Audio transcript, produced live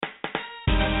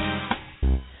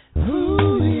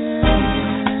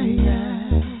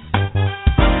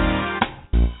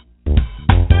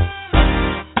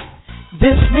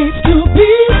This needs to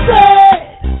be said.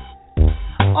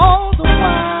 All the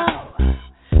while,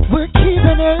 we're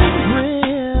keeping it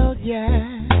real, yeah.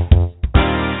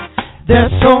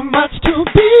 There's so much to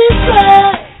be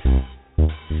said.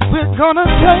 We're gonna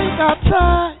take our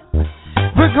time.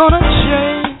 We're gonna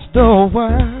change the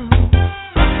world.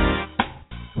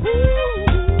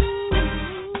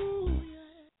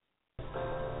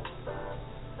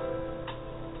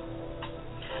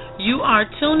 You are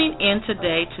tuning in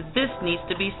today to This Needs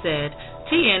to Be Said,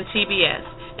 TNTBS,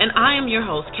 and I am your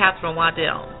host, Catherine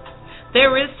Waddell.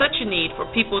 There is such a need for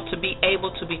people to be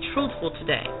able to be truthful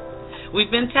today.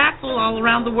 We've been tactful all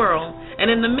around the world,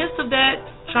 and in the midst of that,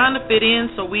 trying to fit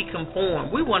in so we conform.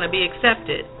 We want to be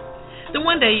accepted. Then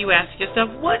one day you ask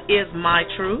yourself, what is my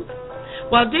truth?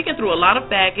 While digging through a lot of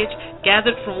baggage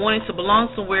gathered from wanting to belong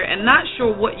somewhere and not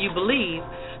sure what you believe,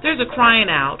 there's a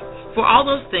crying out for all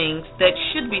those things that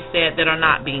should be said that are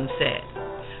not being said.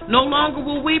 No longer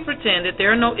will we pretend that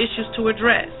there are no issues to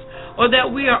address or that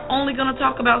we are only going to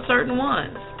talk about certain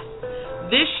ones.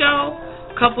 This show,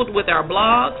 coupled with our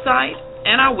blog site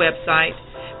and our website,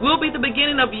 will be the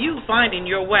beginning of you finding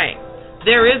your way.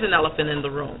 There is an elephant in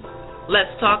the room.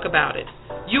 Let's talk about it.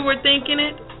 You were thinking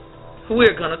it?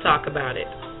 We're going to talk about it.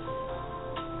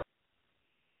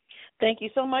 Thank you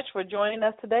so much for joining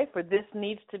us today for This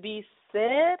Needs to Be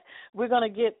Said. We're going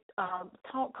to get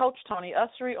Coach Tony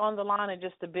Ussery on the line in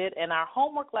just a bit, and our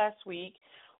homework last week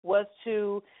was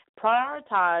to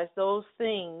prioritize those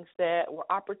things that were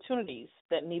opportunities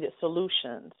that needed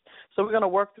solutions. So we're going to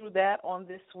work through that on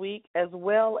this week, as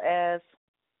well as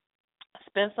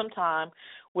spend some time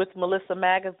with Melissa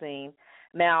Magazine.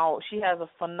 Now, she has a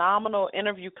phenomenal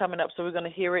interview coming up, so we're going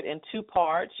to hear it in two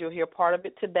parts. You'll hear part of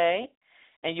it today,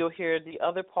 and you'll hear the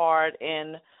other part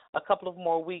in a couple of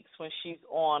more weeks when she's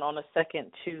on the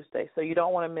second Tuesday. So you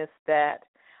don't want to miss that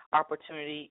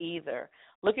opportunity either.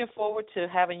 Looking forward to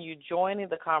having you joining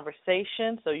the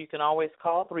conversation, so you can always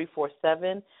call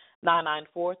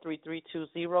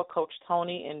 347-994-3320. Coach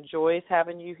Tony enjoys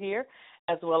having you here,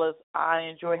 as well as I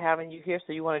enjoy having you here.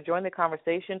 So you want to join the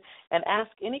conversation and ask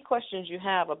any questions you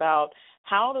have about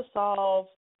how to solve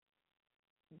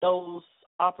those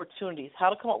opportunities, how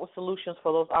to come up with solutions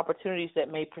for those opportunities that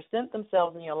may present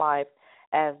themselves in your life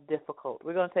as difficult.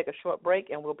 We're going to take a short break,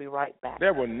 and we'll be right back.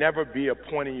 There will never be a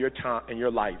point in your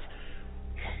life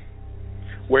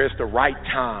where it's the right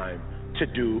time to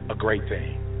do a great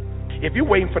thing. If you're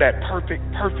waiting for that perfect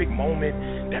moment,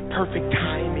 that perfect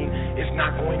timing, it's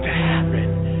not going to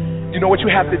happen. You know what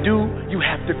you have to do? You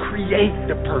have to create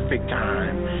the perfect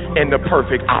time and the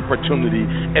perfect opportunity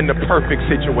and the perfect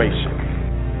situation.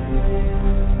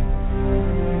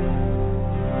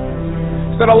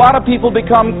 That a lot of people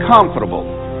become comfortable.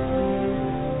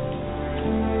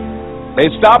 They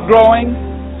stop growing.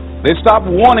 They stop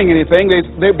wanting anything.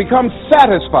 They become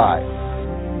satisfied.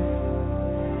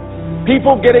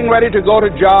 People getting ready to go to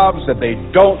jobs that they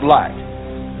don't like,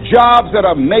 jobs that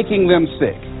are making them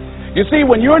sick. You see,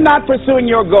 when you're not pursuing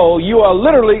your goal, you are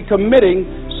literally committing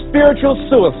spiritual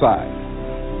suicide.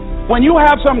 When you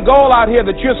have some goal out here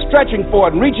that you're stretching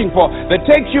for and reaching for that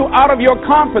takes you out of your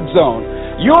comfort zone,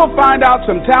 you'll find out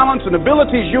some talents and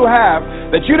abilities you have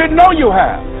that you didn't know you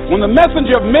have. When the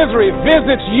messenger of misery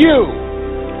visits you,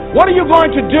 what are you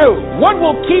going to do? What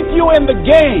will keep you in the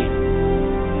game?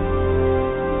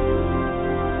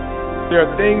 There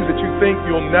are things that you think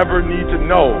you'll never need to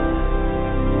know,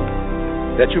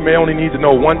 that you may only need to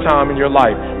know one time in your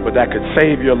life, but that could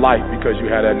save your life because you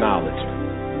had that knowledge.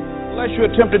 Unless you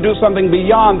attempt to do something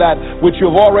beyond that which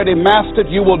you've already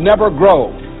mastered, you will never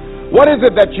grow. What is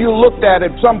it that you looked at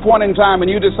some point in time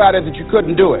and you decided that you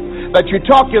couldn't do it, that you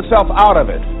talked yourself out of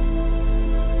it?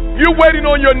 If you're waiting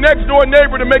on your next door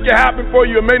neighbor to make it happen for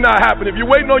you, it may not happen. If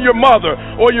you're waiting on your mother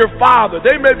or your father,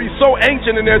 they may be so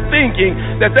ancient in their thinking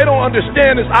that they don't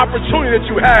understand this opportunity that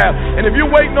you have. And if you're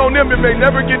waiting on them, it may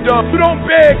never get done. You don't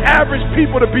beg average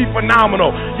people to be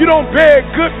phenomenal. You don't beg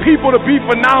good people to be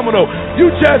phenomenal.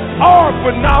 You just are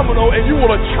phenomenal, and you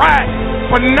will attract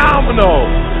phenomenal.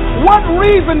 What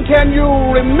reason can you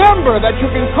remember that you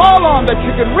can call on, that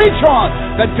you can reach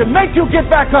on, that can make you get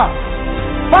back up?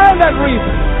 Find that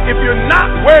reason. If you're not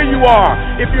where you are,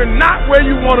 if you're not where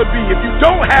you want to be, if you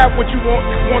don't have what you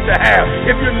want to have,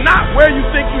 if you're not where you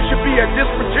think you should be at this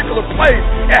particular place,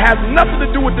 it has nothing to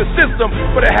do with the system,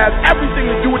 but it has everything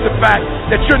to do with the fact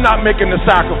that you're not making the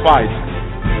sacrifice.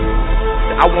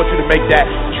 I want you to make that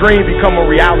dream become a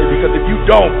reality, because if you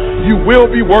don't, you will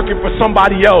be working for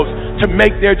somebody else to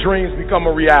make their dreams become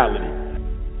a reality.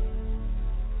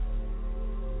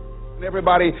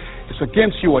 Everybody is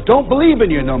against you or don't believe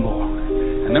in you no more.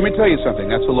 And let me tell you something,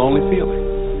 that's a lonely feeling.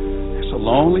 It's a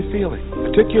lonely feeling,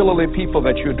 particularly people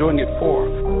that you're doing it for.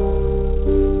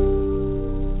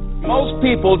 Most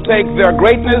people take their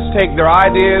greatness, take their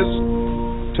ideas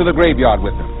to the graveyard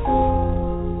with them.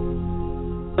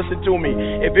 Listen to me.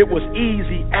 If it was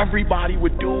easy, everybody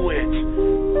would do it.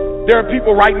 There are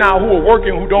people right now who are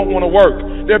working who don't want to work.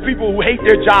 There are people who hate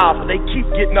their jobs, but they keep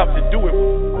getting up to do it.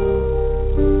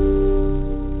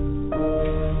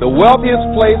 The wealthiest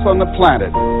place on the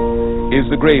planet is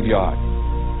the graveyard.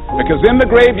 Because in the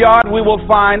graveyard we will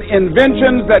find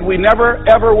inventions that we never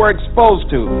ever were exposed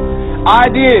to.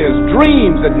 Ideas,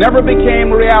 dreams that never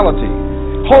became reality.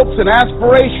 Hopes and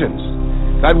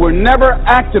aspirations that were never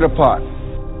acted upon.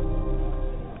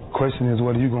 The question is,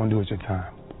 what are you going to do with your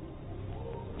time?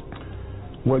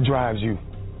 What drives you?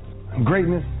 And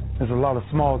greatness is a lot of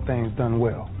small things done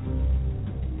well.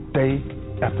 Day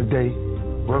after day,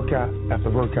 workout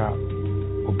after workout,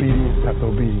 obedience after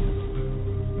obedience,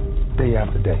 day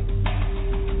after day.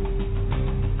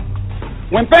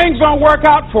 When things don't work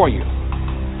out for you,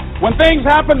 when things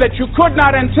happen that you could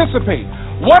not anticipate,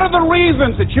 what are the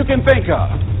reasons that you can think of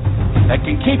that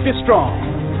can keep you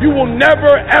strong? You will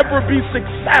never, ever be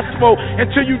successful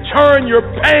until you turn your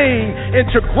pain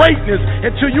into greatness,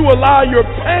 until you allow your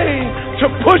pain to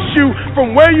push you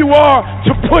from where you are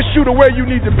to push you to where you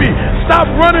need to be. Stop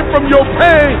running from your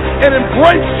pain and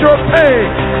embrace your pain.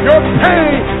 Your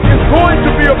pain is going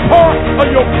to be a part of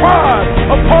your pride,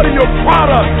 a part of your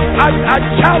product. I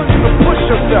challenge you to push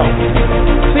yourself.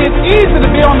 See, it's easy to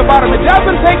be on the bottom. It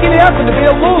doesn't take any effort to be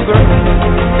a loser.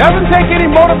 It doesn't take any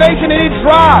motivation, any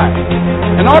drive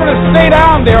in order to stay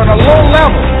down there on a low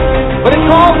level. But it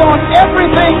calls on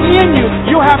everything in you.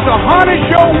 You have to harness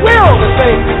your will to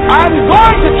say, I'm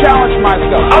going to challenge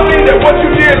myself. I mean that what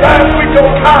you did last week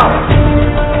don't count.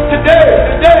 Today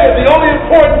is the only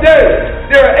important day.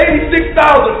 There are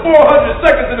 86,400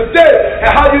 seconds in a day,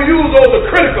 and how you use those are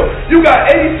critical. You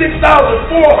got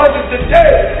 86,400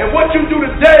 today, and what you do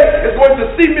today is going to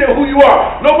cement who you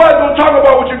are. Nobody's going to talk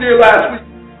about what you did last week.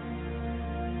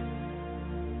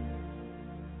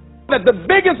 That the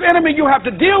biggest enemy you have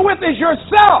to deal with is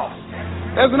yourself.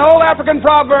 There's an old African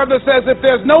proverb that says, if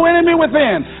there's no enemy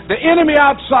within, the enemy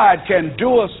outside can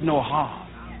do us no harm.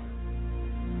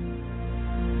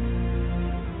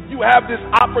 You have this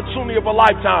opportunity of a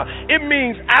lifetime. It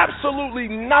means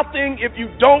absolutely nothing if you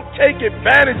don't take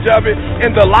advantage of it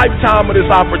in the lifetime of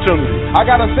this opportunity. I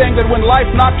got a saying that when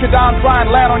life knocks you down, try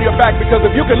and land on your back, because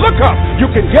if you can look up, you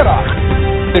can get up.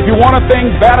 If you want a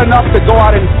thing bad enough to go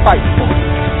out and fight for it,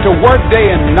 to work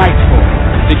day and night for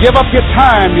it, to give up your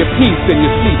time, your peace, and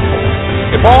your sleep for it,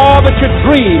 if all that you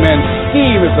dream and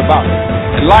scheme is about it,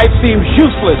 and life seems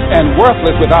useless and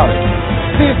worthless without it,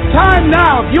 see, it's time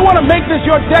now. If you want to make this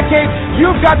your decade,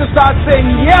 you've got to start saying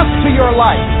yes to your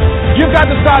life. You've got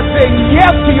to start saying yes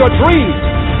to your dreams,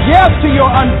 yes to your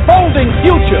unfolding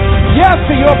future, yes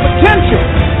to your potential,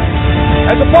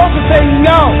 as opposed to saying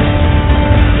no.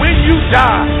 When you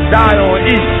die on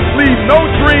E. Leave no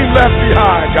dream left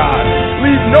behind, God.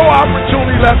 Leave no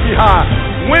opportunity left behind.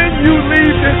 When you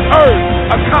leave this earth,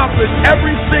 accomplish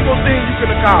every single thing you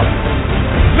can accomplish.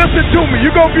 Listen to me,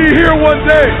 you're going to be here one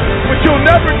day, but you'll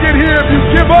never get here if you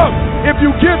give up, if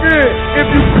you give in, if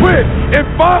you quit. And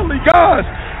finally, guys,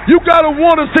 you got to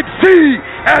want to succeed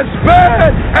as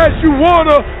bad as you want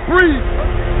to breathe.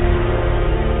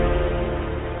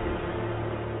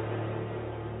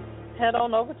 Head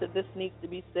on over to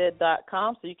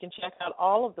thisneedstobesaid.com so you can check out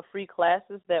all of the free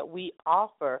classes that we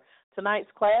offer.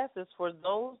 Tonight's class is for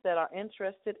those that are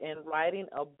interested in writing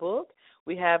a book.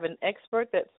 We have an expert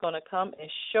that's going to come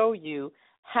and show you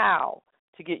how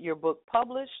to get your book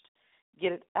published,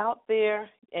 get it out there,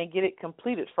 and get it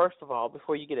completed, first of all,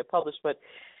 before you get it published. But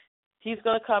he's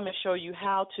going to come and show you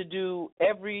how to do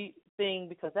everything,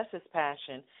 because that's his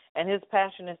passion. And his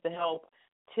passion is to help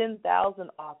 10,000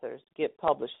 authors get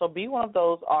published. So be one of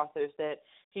those authors that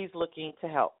he's looking to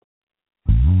help.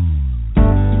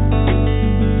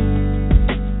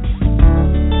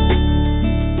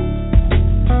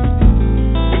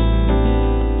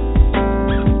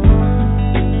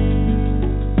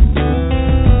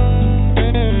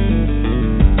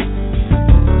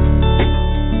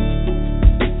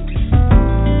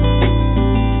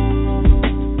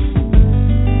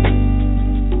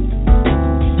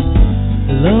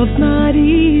 Love's not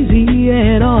easy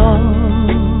at all.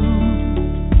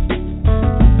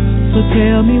 So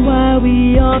tell me why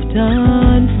we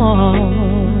often fall.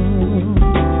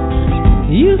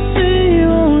 You say you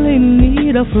only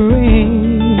need a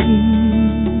friend.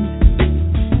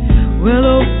 Well,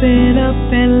 open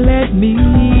up and let me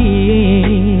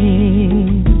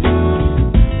in.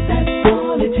 That's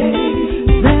all it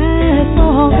takes. That's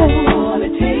all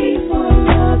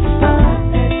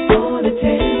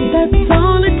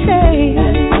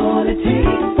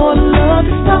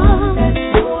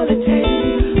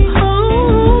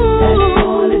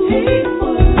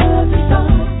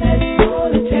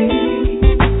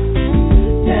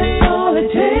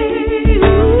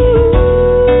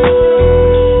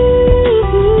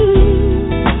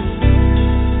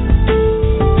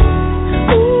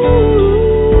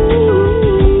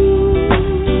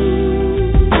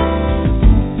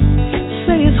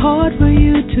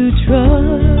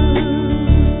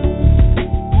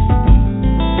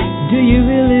you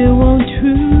really want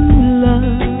true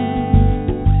love,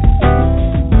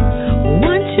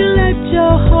 once you let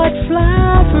your heart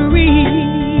fly free,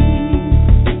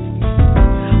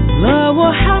 love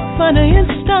will happen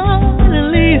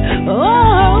instantly.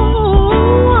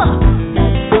 Oh,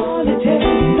 that's all it takes.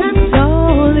 That's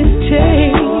all it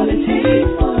takes. That's all it takes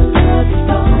for love to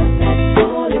start. That's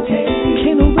all it takes.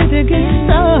 Can't wait to get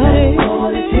started. That's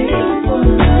all it takes for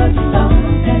love to start.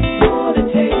 That's all it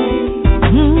takes.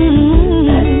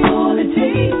 That's all it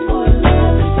takes for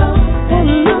love to start. For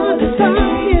love to start,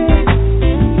 yeah.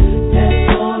 That's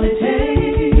all it takes.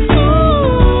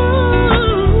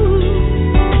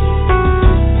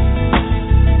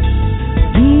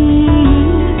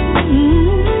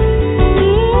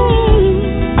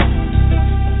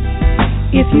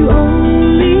 If you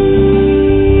only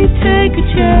take a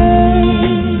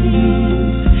chance,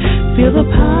 feel the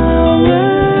power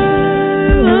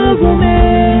of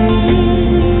romance,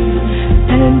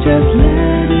 and just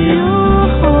let your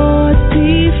heart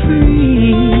be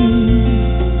free,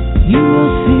 you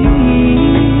will see.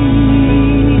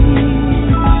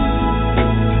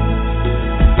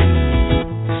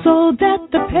 So that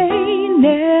the pain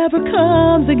never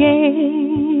comes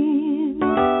again,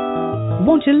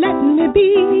 won't you let me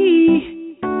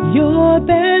be your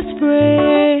best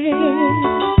friend?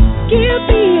 Give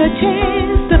me a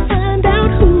chance to find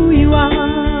out who you are.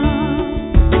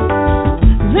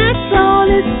 That's all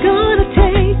it's gonna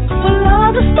take for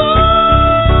love to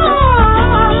start.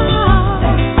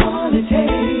 That's all it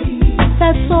takes.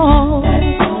 That's all.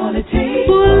 That's all it takes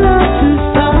for love to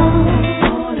start. That's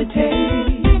all it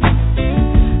takes.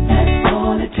 That's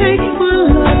all it takes for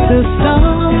love to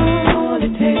start. That's all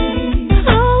it takes.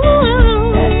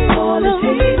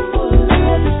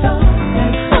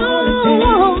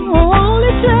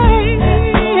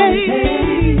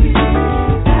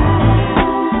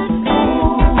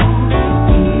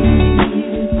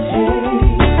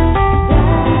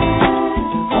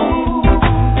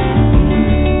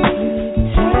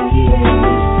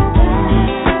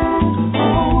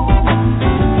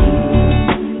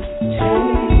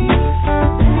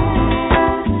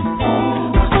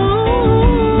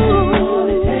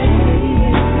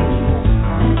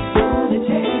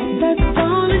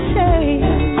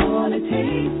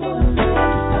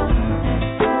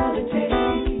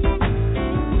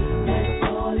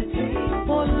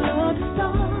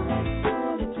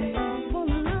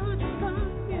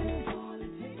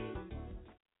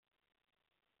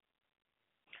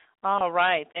 All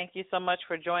right. Thank you so much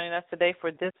for joining us today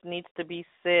for This Needs to Be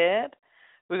Said.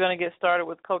 We're going to get started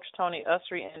with Coach Tony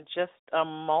Usry in just a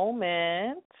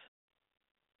moment.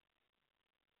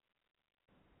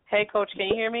 Hey, Coach, can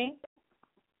you hear me?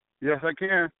 Yes, I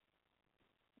can.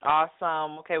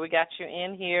 Awesome. Okay, we got you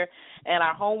in here. And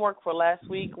our homework for last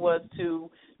week was to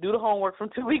do the homework from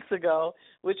 2 weeks ago,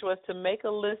 which was to make a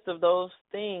list of those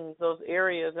things, those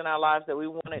areas in our lives that we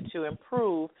wanted to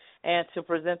improve and to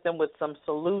present them with some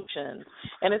solutions.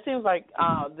 And it seems like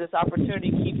this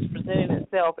opportunity keeps presenting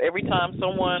itself every time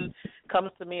someone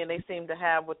comes to me and they seem to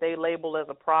have what they label as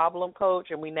a problem,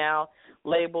 Coach, and we now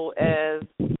label as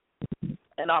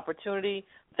an opportunity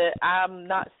that I'm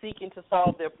not seeking to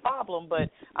solve their problem,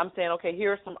 but I'm saying, okay,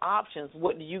 here are some options.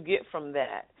 What do you get from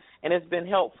that? And it's been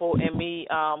helpful in me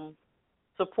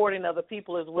supporting other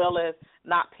people as well as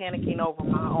not panicking over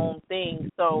my own things.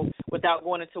 So without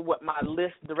going into what my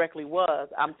list directly was,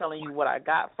 I'm telling you what I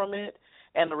got from it,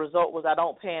 and the result was I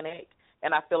don't panic,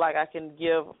 and I feel like I can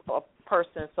give a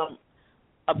person some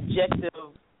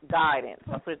objective guidance.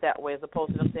 I put it that way, as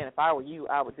opposed to them saying, if I were you,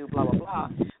 I would do blah, blah, blah.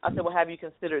 I said, well, have you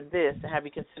considered this, and have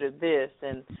you considered this,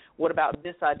 and what about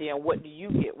this idea, and what do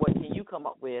you get, what can you come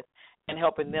up with, and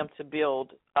helping them to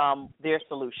build their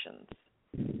solutions.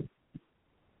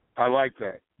 I like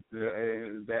that,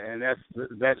 and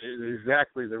that's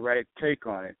exactly the right take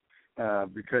on it,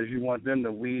 because you want them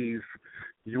to weave,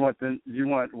 you want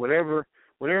whatever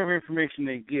information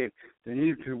they get, they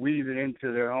need to weave it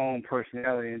into their own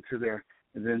personality, into their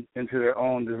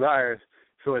own desires,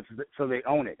 so they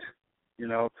own it. You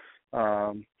know,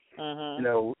 you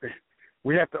know,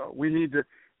 we have to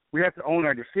own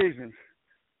our decisions,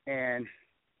 and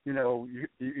you know,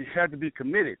 you have to be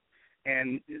committed.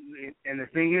 And the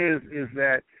thing is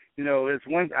that, you know, it's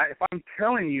if I'm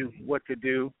telling you what to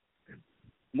do,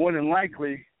 more than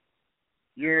likely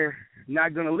you're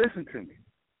not going to listen to me.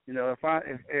 You know,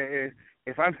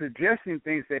 if I'm suggesting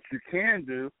things that you can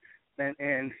do,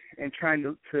 and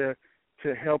trying to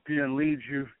help you and lead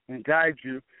you and guide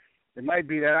you, it might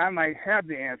be that I might have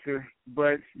the answer,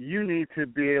 but you need to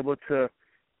be able to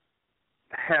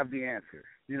have the answer.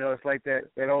 You know, it's like that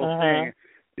old saying.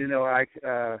 You know,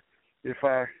 if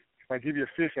I I give you a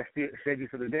fish, I fed you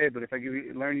for the day. But if I give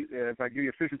you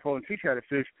a fishing pole and teach you how to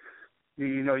fish,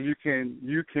 you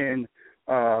can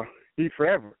eat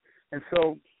forever. And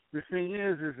so the thing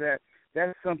is that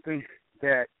that's something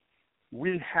that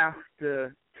we have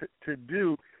to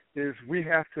do. Is we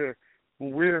have to,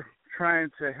 when we're trying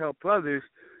to help others,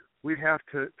 we have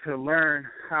to learn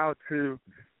how to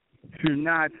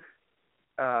not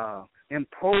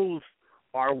impose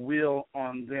our will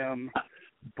on them,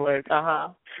 but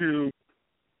to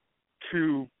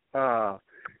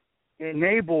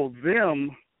enable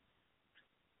them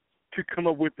to come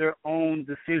up with their own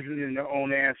decisions and their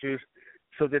own answers,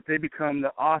 so that they become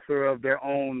the author of their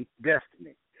own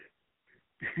destiny.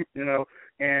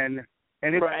 And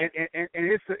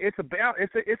it's a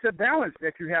balance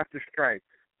that you have to strike.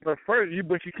 But you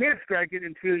can't strike it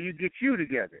until you get you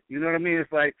together. You know what I mean?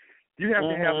 It's like you have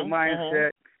to have a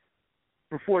mindset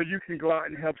before you can go out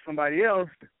and help somebody else.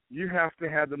 You have to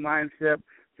have the mindset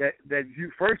that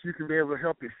you can be able to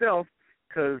help yourself,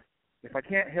 because if I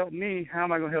can't help me, how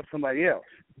am I going to help somebody else?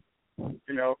 And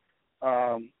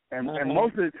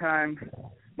most of the time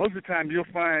you'll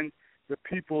find the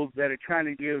people that are trying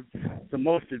to give the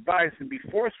most advice and be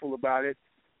forceful about it,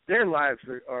 their lives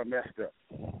are messed up.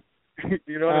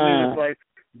 You know what I mean? It's like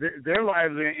their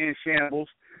lives are in shambles,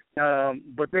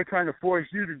 but they're trying to force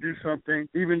you to do something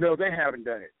even though they haven't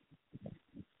done it.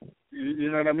 You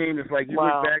know what I mean? It's like you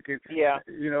look back and,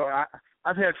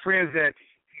 I've had friends that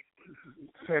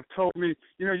have told me,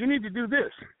 you need to do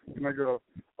this. And I go,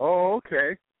 oh,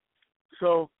 okay.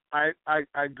 So I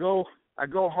go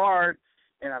hard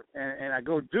and I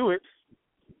go do it,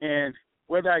 and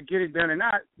whether I get it done or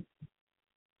not,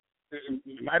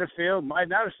 it might have failed, might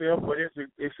not have failed, but if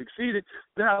it succeeded,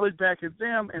 then I look back at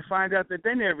them and find out that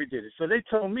they never did it. So they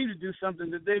told me to do something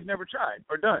that they've never tried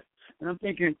or done. And I'm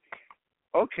thinking,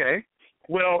 okay,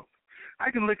 well,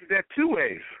 I can look at that two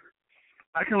ways.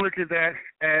 I can look at that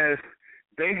as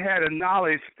they had a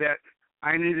knowledge that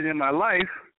I needed in my life.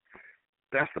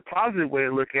 That's the positive way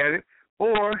to look at it.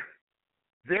 Or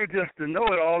they're just a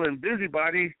know-it-all and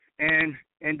busybody and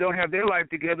don't have their life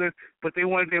together, but they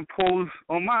wanted to impose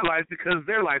on my life because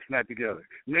their life's not together.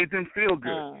 Made them feel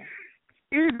good.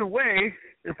 Either way,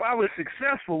 if I was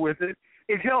successful with it,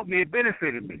 it helped me, it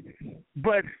benefited me.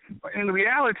 But in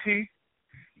reality,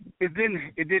 it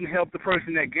didn't help the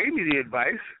person that gave me the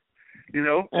advice.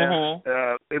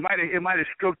 It might have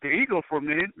stroked their ego for a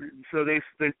minute, so they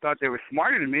thought they were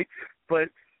smarter than me. But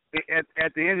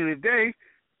at the end of the day,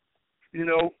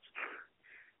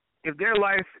 if their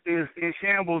life is in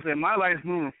shambles and my life is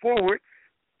moving forward,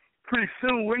 pretty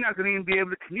soon we're not going to even be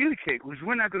able to communicate, because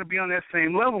we're not going to be on that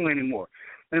same level anymore.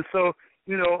 And so,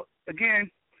 again,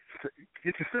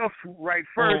 get yourself right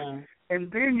first,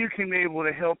 and then you can be able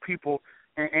to help people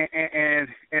and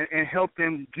help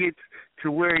them get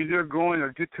to where you're going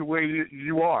or get to where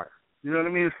you are. You know what I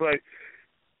mean? It's like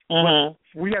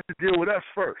we have to deal with us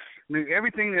first. I mean,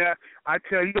 everything that I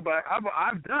tell you about,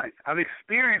 I've done. I've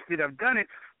experienced it. I've done it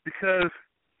because,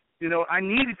 I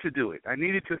needed to do it. I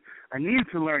needed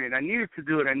to learn it. I needed to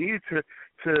do it. I needed to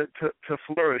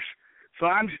flourish. So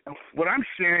what I'm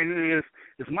sharing is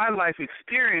my life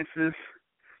experiences,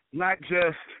 not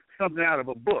just something out of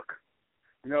a book.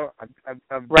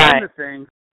 I've done the things,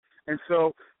 and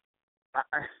so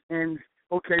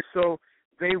so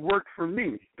they work for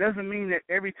me. Doesn't mean that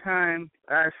every time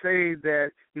I say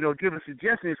that, give a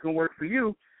suggestion, it's going to work for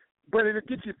you, but it'll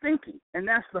get you thinking, and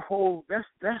that's the whole thing.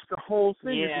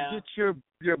 Is to get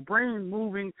your brain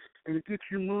moving and to get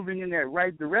you moving in that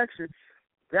right direction.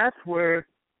 That's where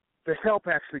the help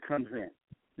actually comes in.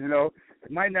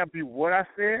 It might not be what I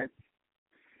said,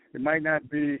 it might not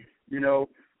be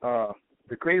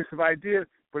the greatest of ideas,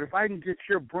 but if I can get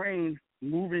your brain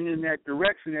moving in that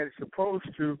direction that it's supposed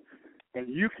to, and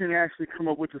you can actually come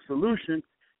up with a solution,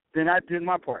 then I did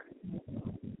my part.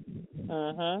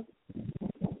 And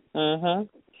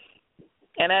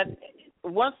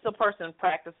once the person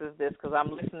practices this, because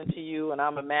I'm listening to you and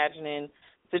I'm imagining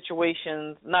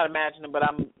situations, not imagining, but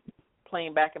I'm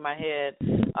playing back in my head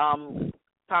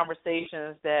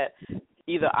conversations that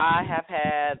either I have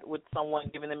had with someone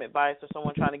giving them advice or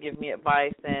someone trying to give me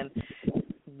advice, and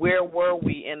where were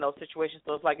we in those situations?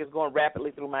 So it's like it's going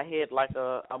rapidly through my head like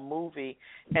a movie,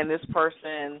 and this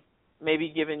person may be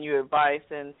giving you advice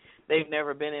and they've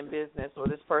never been in business, or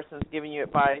this person's giving you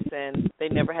advice and they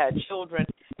never had children,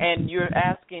 and you're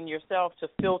asking yourself to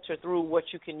filter through what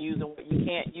you can use and what you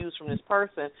can't use from this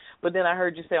person. But then I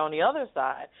heard you say on the other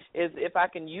side is if I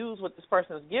can use what this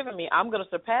person's giving me, I'm going to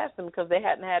surpass them because they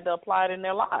hadn't had to apply it in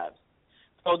their lives.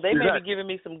 So they may be giving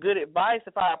me some good advice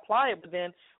if I apply it, but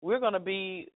then we're going to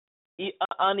be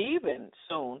uneven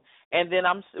soon, and then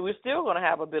we're still going to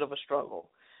have a bit of a struggle.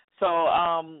 So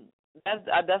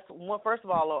that's one, first of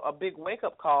all, a big wake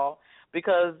up call,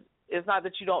 because it's not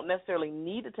that you don't necessarily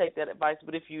need to take that advice,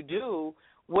 but if you do,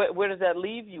 where does that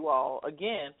leave you all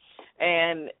again?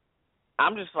 And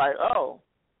I'm just like, oh,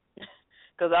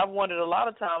 because I've wondered a lot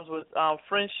of times with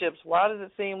friendships, why does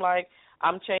it seem like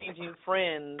I'm changing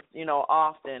friends,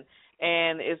 often,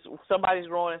 and it's somebody's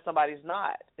growing and somebody's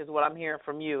not, is what I'm hearing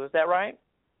from you. Is that right?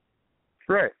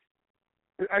 Right.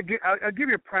 I'll give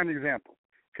you a prime example.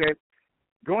 Okay,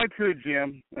 going to the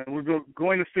gym, and we're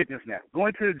going to fitness now.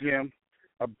 Going to the gym,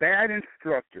 a bad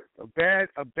instructor, a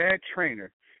bad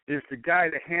trainer is the guy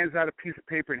that hands out a piece of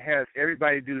paper and has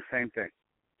everybody do the same thing.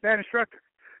 Bad instructor,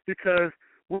 because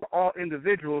we're all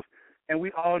individuals and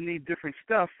we all need different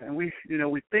stuff, and we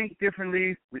think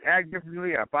differently, we act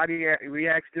differently, our body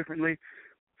reacts differently.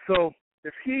 So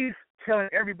if he's telling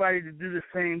everybody to do the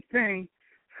same thing,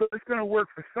 so it's going to work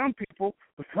for some people,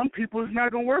 but some people it's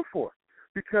not going to work for,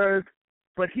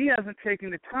 but he hasn't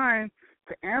taken the time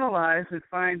to analyze and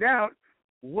find out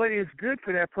what is good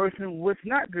for that person, what's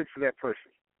not good for that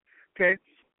person. Okay?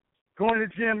 Going to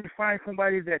the gym and find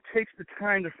somebody that takes the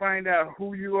time to find out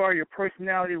who you are, your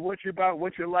personality, what you're about,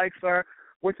 what your likes are,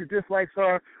 what your dislikes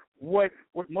are, what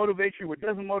motivates you, what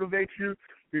doesn't motivate you,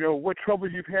 what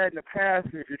troubles you've had in the past,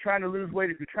 if you're trying to lose weight,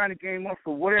 if you're trying to gain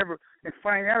muscle, whatever, and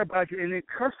find out about you and then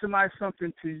customize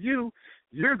something to you,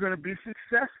 you're going to be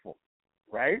successful,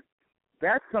 right?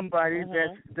 That's somebody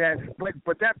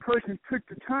but that person took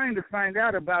the time to find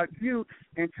out about you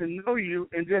and to know you,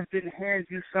 and just didn't hand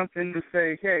you something to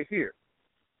say, hey, here.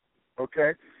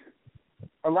 Okay?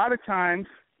 A lot of times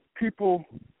people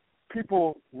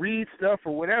read stuff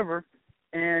or whatever,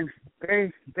 and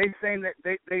they saying that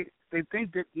they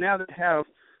think that now they have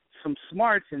some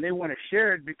smarts and they want to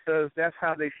share it because that's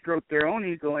how they stroke their own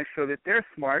ego and show that they're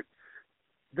smart.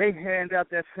 They hand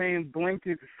out that same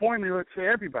blanket formula to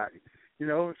everybody. You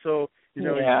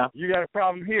got a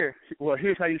problem here. Well,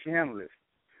 here's how you should handle this.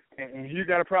 And you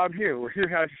got a problem here. Well, here's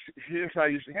how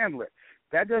you should handle it.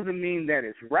 That doesn't mean that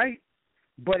it's right,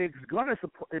 but it's gonna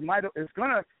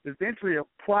eventually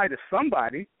apply to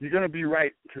somebody. You're gonna be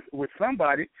right with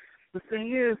somebody. The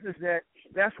thing is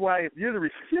that's why if you're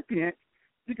the recipient,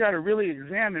 you got to really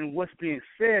examine what's being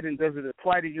said and does it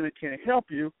apply to you and can it help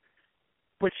you.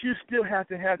 But you still have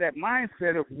to have that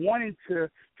mindset of wanting to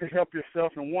help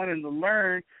yourself and wanting to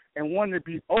learn and wanting to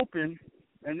be open.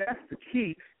 And that's the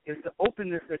key, is the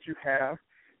openness that you have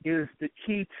is the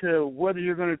key to whether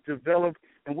you're going to develop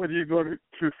and whether you're going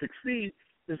to succeed,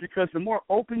 is because the more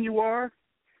open you are,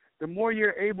 the more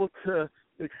you're able to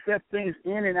accept things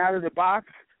in and out of the box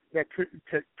that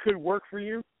could work for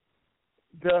you,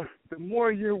 the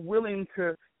more you're willing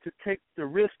to take the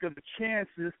risk of the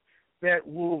chances that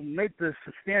will make the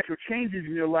substantial changes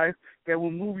in your life that will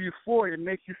move you forward and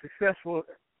make you successful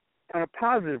in a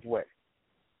positive way.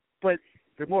 But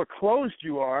the more closed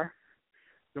you are,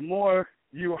 the more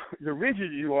the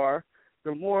rigid you are,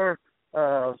 the more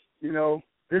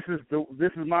this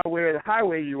is my way or the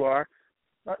highway you are,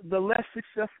 the less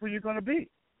successful you're going to be.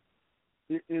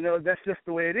 That's just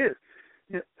the way it is.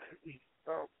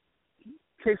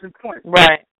 Case in point.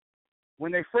 Right.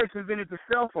 When they first invented the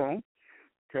cell phone,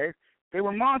 okay, they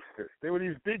were monsters. They were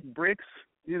these big bricks,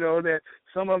 that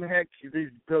some of them had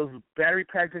those battery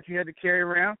packs that you had to carry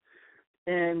around.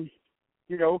 And,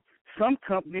 some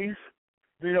companies,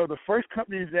 the first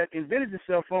companies that invented the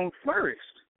cell phone flourished.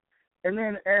 And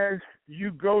then as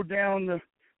you go down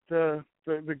the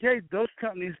gate, those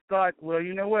companies thought, well,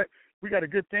 you know what, we got a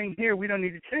good thing here. We don't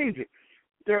need to change it.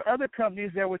 There are other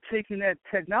companies that were taking that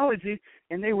technology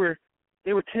and they were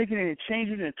taking it and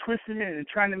changing it and twisting it and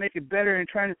trying to make it better and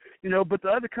trying to, but the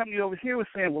other company over here was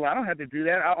saying, well, I don't have to do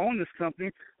that. I own this company.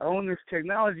 I own this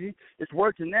technology. It's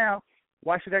working now.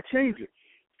 Why should I change it?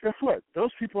 Guess what?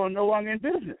 Those people are no longer in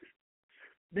business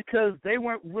because they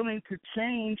weren't willing to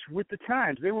change with the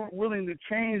times. They weren't willing to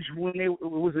change when it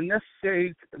was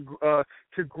necessary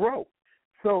to grow.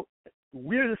 So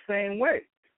we're the same way,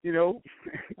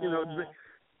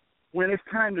 When it's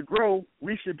time to grow,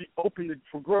 we should be open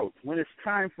for growth. When it's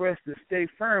time for us to stay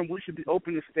firm, we should be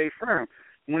open to stay firm.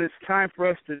 When it's time for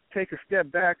us to take a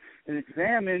step back and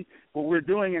examine what we're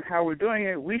doing and how we're doing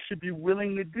it, we should be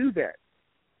willing to do that.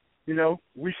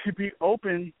 We should be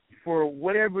open for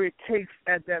whatever it takes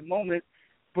at that moment.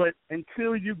 But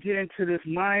until you get into this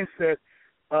mindset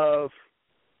of,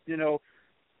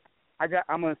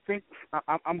 I'm going to think,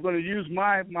 I'm going to use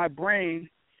my brain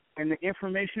and the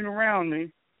information around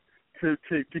me to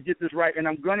get this right, and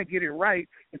I'm going to get it right.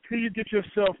 Until you get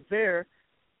yourself there,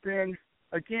 then,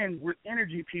 again, we're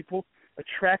energy people.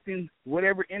 attracting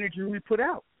whatever energy we put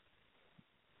out.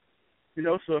 You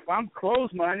know, so if I'm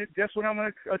closed-minded, guess what I'm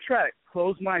going to attract?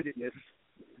 Closed-mindedness.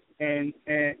 And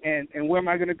where am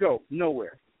I going to go?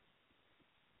 Nowhere.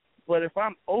 But if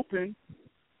I'm open,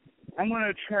 I'm going to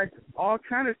attract all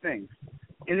kind of things.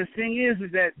 And the thing is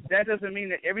that doesn't mean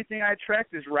that everything I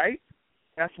attract is right.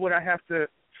 That's what I have to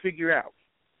figure out,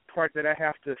 part that I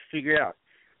have to figure out.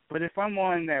 But if I'm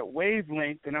on that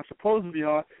wavelength and I'm supposed to be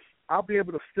on, I'll be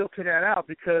able to filter that out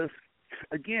because,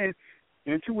 again,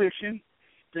 intuition,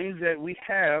 things that we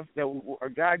have that are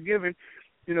God-given,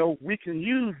 you know, we can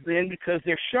use then because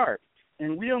they're sharp.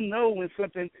 And we'll know when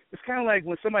something, it's kind of like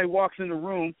when somebody walks in the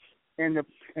room and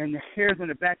the hairs on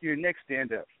the back of your neck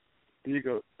stand up. And you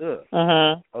go,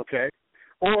 ugh, okay.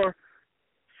 Or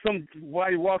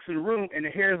somebody walks in the room and the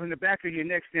hairs on the back of your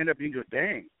neck stand up and you go,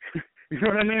 dang. You know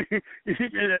what I mean?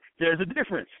 There's a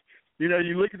difference. You know,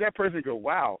 you look at that person and go,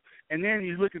 wow. And then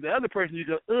you look at the other person and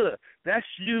you go, ugh. That's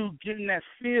you getting that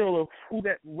feel of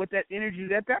what that energy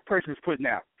that person's putting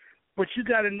out. But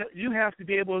you have to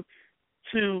be able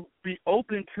to be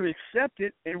open to accept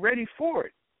it and ready for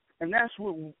it. And that's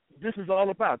what this is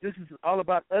all about. This is all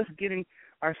about us getting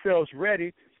ourselves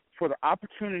ready for the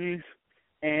opportunities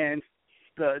and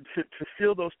to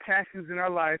feel those passions in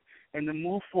our life and to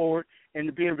move forward and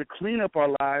to be able to clean up our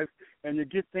lives and to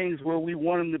get things where we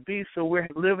want them to be so we're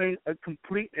living a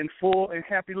complete and full and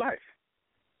happy life.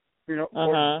 You know,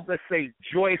 or let's say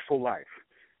joyful life,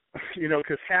 you know,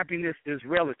 because happiness is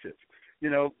relative, you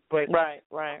know. But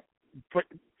Right. But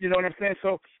you know what I'm saying?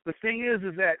 So the thing is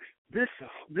that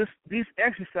these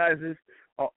exercises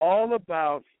are all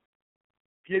about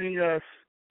getting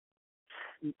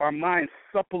our minds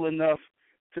supple enough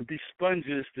to be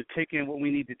sponges to take in what we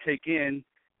need to take in,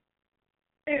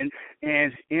 and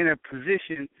in a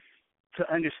position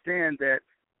to understand that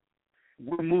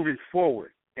we're moving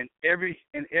forward. And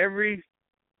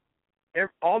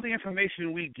all the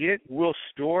information we get, we'll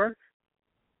store,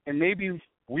 and maybe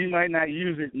we might not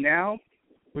use it now,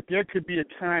 but there could be a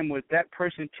time where that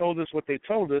person told us what they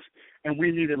told us, and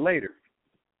we need it later.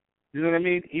 You know what I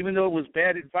mean? Even though it was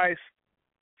bad advice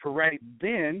for right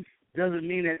then, doesn't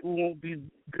mean that it won't be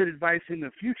good advice in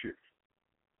the future.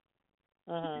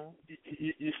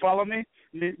 You follow me?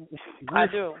 I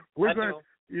do. We're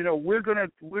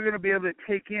gonna be able to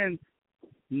take in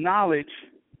knowledge.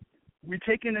 We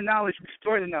take in the knowledge. We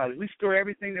store the knowledge. We store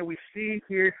everything that we see,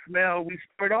 hear, smell. We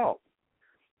store it all.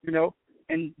 You know,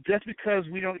 and just because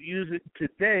we don't use it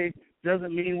today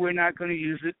doesn't mean we're not going to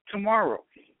use it tomorrow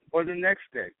or the next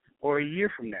day or a year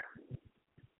from now.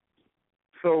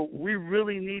 So we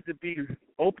really need to be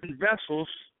open vessels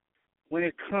when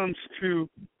it comes to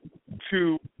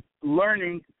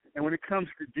learning and when it comes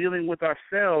to dealing with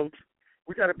ourselves.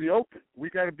 We got to be open. We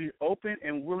got to be open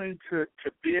and willing to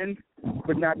bend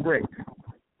but not break.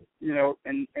 You know,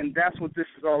 and that's what this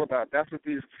is all about. That's what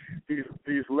these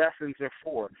lessons are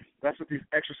for. That's what these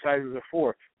exercises are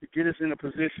for, to get us in a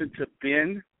position to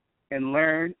bend and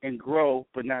learn and grow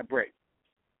but not break.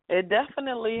 It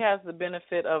definitely has the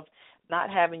benefit of not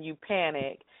having you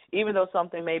panic. Even though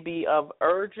something may be of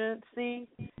urgency,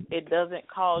 it doesn't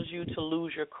cause you to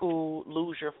lose your cool,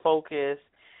 lose your focus,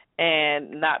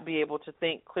 and not be able to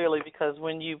think clearly, because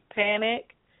when you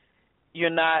panic, you're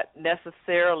not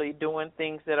necessarily doing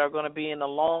things that are going to be in the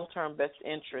long-term best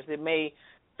interest. It may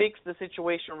fix the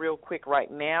situation real quick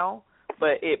right now,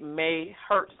 but it may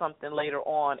hurt something later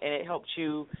on, and it helps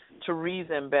you to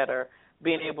reason better,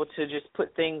 being able to just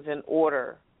put things in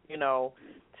order, you know,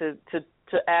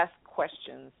 to ask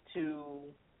questions, to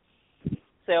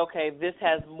say, okay, this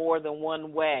has more than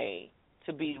one way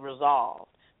to be resolved.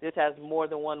 This has more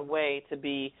than one way to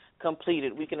be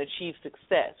completed. We can achieve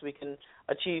success. We can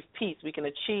achieve peace. We can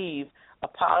achieve a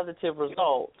positive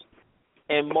result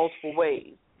in multiple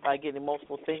ways by getting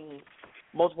multiple things,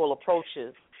 multiple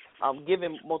approaches,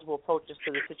 giving multiple approaches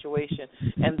to the situation.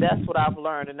 And that's what I've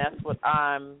learned, and that's what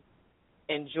I'm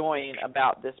enjoying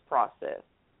about this process.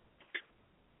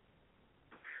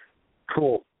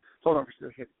 Cool. Hold on for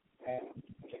a second.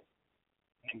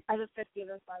 I just 50 of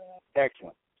those, by the way.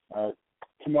 Excellent.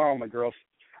 Tomorrow, my girls,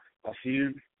 I'll see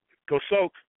you. Go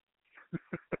soak.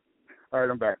 All right,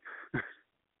 I'm back.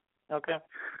 Okay.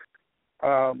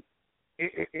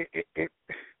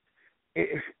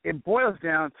 It boils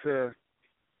down to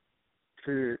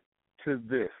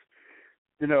this.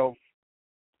 You know,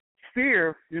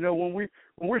 fear. You know, when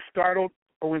we're startled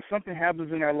or when something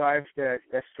happens in our life that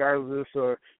startles us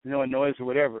or annoys or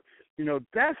whatever. You know,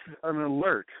 that's an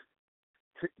alert.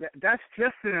 That's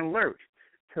just an alert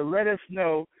to let us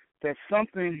know that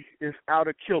something is out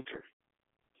of kilter.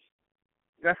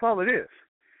 That's all it is.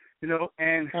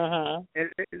 and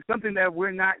it's something that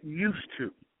we're not used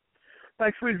to.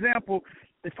 Like, for example,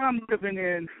 if I'm living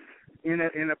in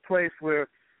a place where,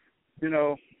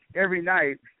 every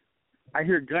night I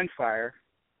hear gunfire,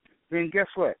 then guess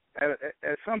what?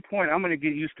 At some point, I'm going to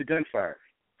get used to gunfire.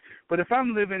 But if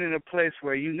I'm living in a place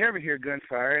where you never hear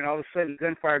gunfire and all of a sudden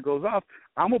gunfire goes off,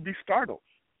 I'm going to be startled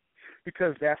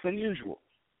because that's unusual,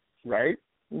 right?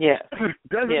 Yes.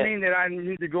 Doesn't mean that I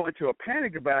need to go into a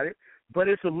panic about it, but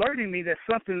it's alerting me that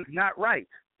something's not right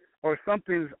or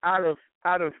something's out of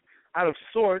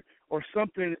sort or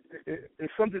something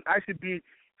I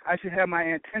should have my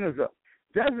antennas up.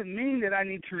 Doesn't mean that I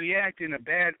need to react in a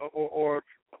bad or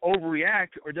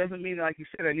overreact, or doesn't mean, like you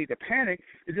said, I need to panic.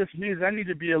 It just means I need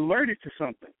to be alerted to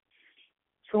something.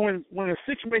 So when a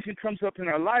situation comes up in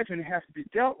our life and it has to be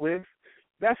dealt with,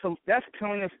 that's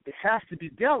telling us it has to be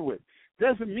dealt with.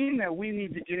 Doesn't mean that we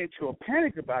need to get into a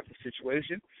panic about the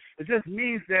situation. It just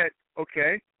means that,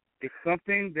 okay, it's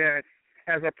something that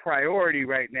has a priority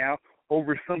right now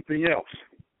over something else.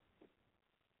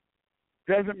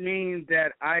 Doesn't mean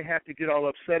that I have to get all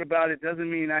upset about it. Doesn't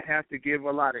mean I have to give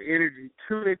a lot of energy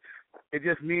to it. It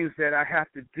just means that I have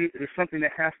to it's something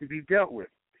that has to be dealt with.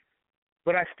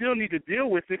 But I still need to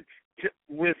deal with it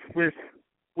with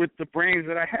the brains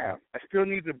that I have. I still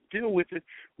need to deal with it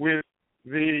with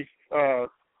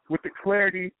the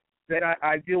clarity that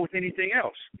I deal with anything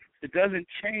else. It doesn't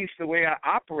change the way I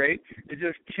operate. It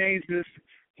just changes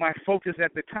my focus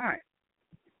at the time.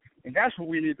 And that's what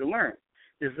we need to learn,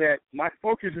 is that my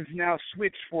focus is now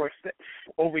switched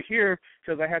over here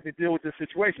because I have to deal with this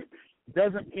situation.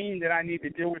 Doesn't mean that I need to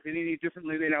deal with it any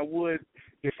differently than I would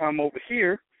if I'm over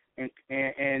here and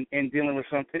dealing with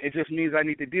something. It just means I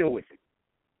need to deal with it.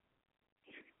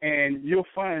 And you'll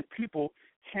find people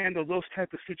handle those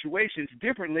type of situations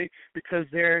differently because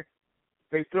they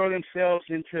throw themselves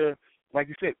into, like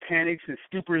you said, panics and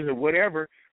stupors or whatever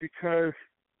because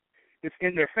it's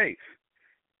in their face.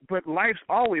 But life's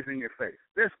always in your face.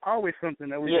 There's always something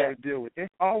that we got to deal with. There's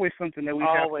always something that we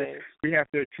have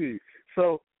to achieve.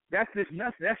 So that's just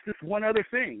nothing. That's just one other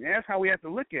thing. And that's how we have to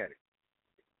look at it.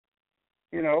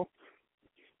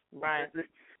 Right.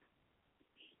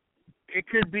 It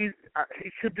could be.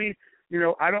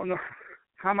 I don't know.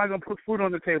 How am I going to put food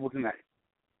on the table tonight?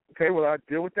 Okay, well, I'll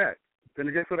deal with that.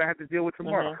 Then guess what I have to deal with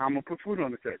tomorrow? How I'm going to put food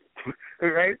on the table,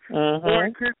 right? Or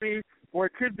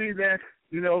it could be that,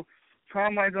 how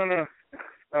am I going to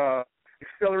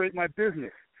accelerate my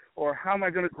business? Or how am I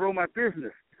going to grow my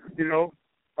business?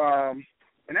 And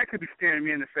that could be staring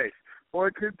me in the face. Or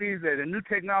it could be that a new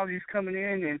technology is coming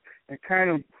in and kind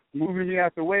of moving me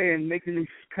out the way and making me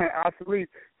kind of obsolete.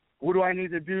 What do I need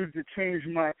to do to change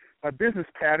my business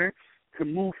pattern to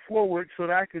move forward so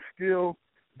that I can still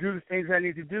do the things I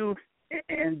need to do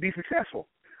and be successful?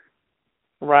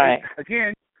 Right.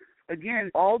 And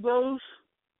again, all those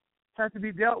have to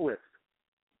be dealt with.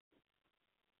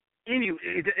 Anyway,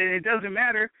 it doesn't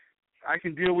matter. I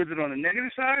can deal with it on the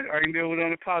negative side or I can deal with it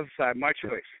on the positive side. My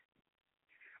choice.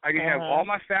 I can have all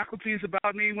my faculties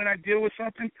about me when I deal with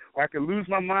something, or I can lose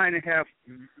my mind and have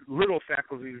little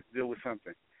faculties to deal with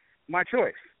something. My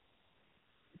choice.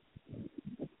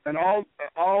 And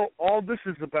all this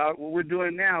is about, what we're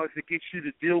doing now, is to get you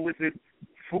to deal with it,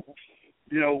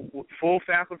 full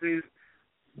faculties,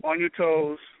 on your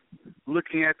toes,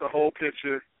 looking at the whole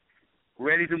picture,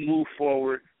 ready to move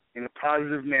forward in a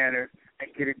positive manner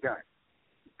and get it done.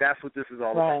 That's what this is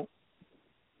all about.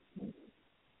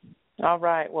 All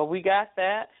right. Well, we got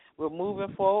that. We're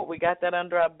moving forward. We got that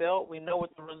under our belt. We know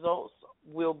what the results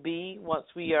will be once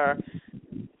we are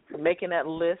making that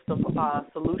list of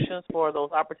solutions for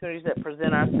those opportunities that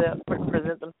present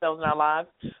themselves in our lives.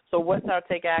 So what's our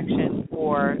take action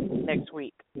for next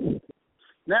week?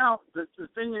 Now, the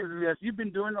thing is, as you've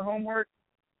been doing the homework,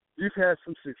 you've had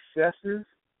some successes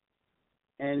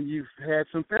and you've had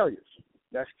some failures.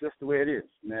 That's just the way it is.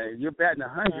 Now, you're batting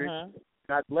 100,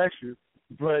 God bless you,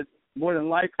 but more than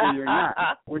likely you're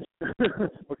not.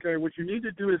 Okay, what you need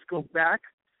to do is go back.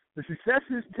 The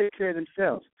successes take care of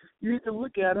themselves. You need to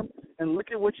look at them and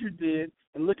look at what you did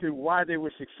and look at why they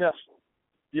were successful.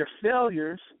 Your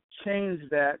failures change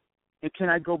that, and can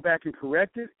I go back and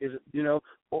correct it? Is it,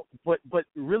 but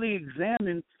really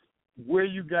examine where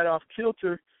you got off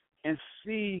kilter and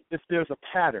see if there's a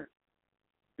pattern.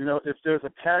 If there's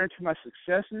a pattern to my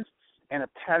successes and a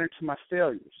pattern to my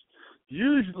failures.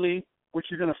 Usually what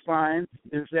you're going to find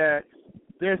is that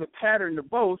there's a pattern to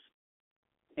both,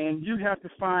 and you have to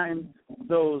find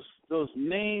those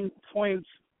main points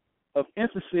of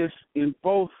emphasis in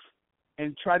both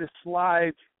and try to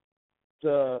slide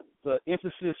the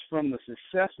emphasis from the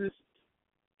successes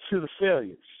to the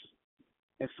failures.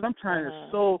 And sometimes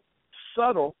it's so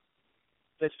subtle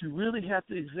that you really have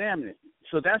to examine it.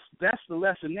 So that's the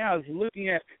lesson now, is looking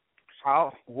at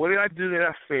what did I do that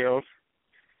I failed,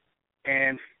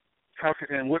 and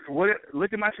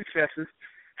look at my successes.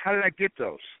 How did I get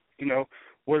those?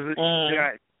 Was it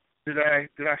did I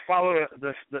follow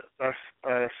the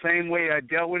same way I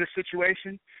dealt with a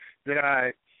situation?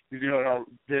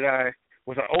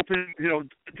 Was I open?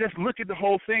 Just look at the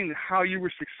whole thing, how you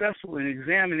were successful, and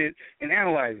examine it and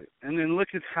analyze it, and then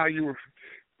look at how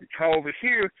over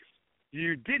here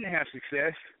you didn't have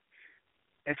success,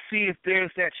 and see if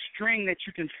there's that string that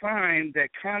you can find, that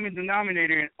common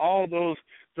denominator in all those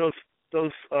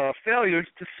failures,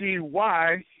 to see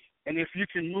why, and if you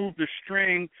can move the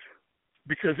string,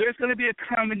 because there's going to be a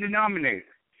common denominator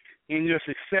in your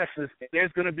successes.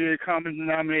 There's going to be a common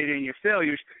denominator in your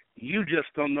failures. You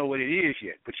just don't know what it is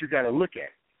yet, but you got to look at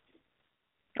it.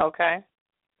 Okay.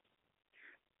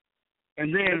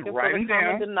 And then write them down.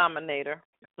 Common denominator.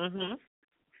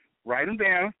 Write them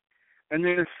down, and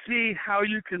then see how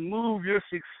you can move your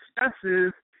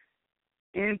successes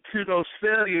into those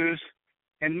failures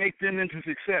and make them into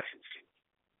successes.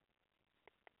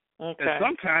 Okay. And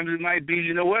sometimes it might be,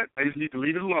 you know what, I just need to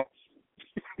leave it alone.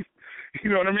 You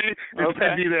know what I mean? It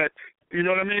might be that, you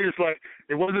know what I mean? It's like,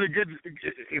 it wasn't a good,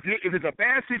 if it's a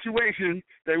bad situation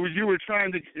that you were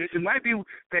trying to, it might be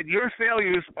that your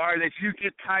failures are that you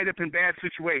get tied up in bad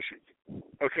situations,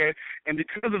 okay? And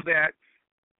because of that,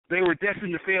 they were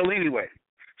destined to fail anyway.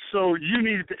 So you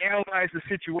needed to analyze the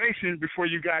situation before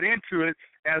you got into it,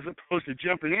 as opposed to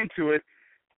jumping into it.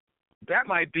 That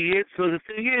might be it. So the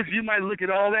thing is, you might look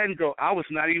at all that and go, I was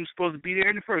not even supposed to be there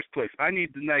in the first place. I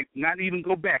need to not even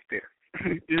go back there.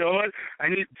 You know what?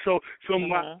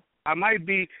 I might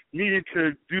be needing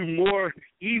to do more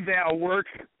eval work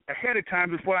ahead of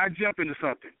time before I jump into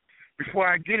something, before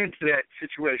I get into that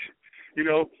situation. It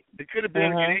could have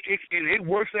been, and it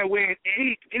works that way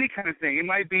in any kind of thing. It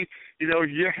might be,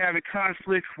 you're having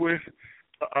conflict with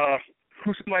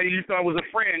somebody you thought was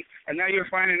a friend, and now you're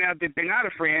finding out that they're not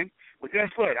a friend. Well,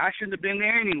 guess what? I shouldn't have been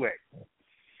there anyway.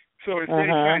 So instead of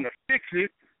trying to fix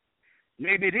it,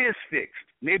 maybe it is fixed.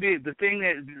 Maybe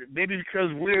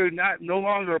because we're no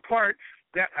longer apart,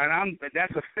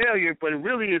 that's a failure, but it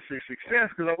really is a success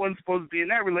because I wasn't supposed to be in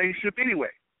that relationship anyway.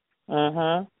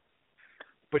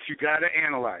 But you got to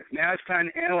analyze. Now it's time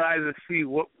to analyze and see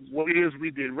what it is we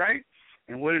did right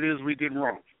and what it is we did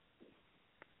wrong.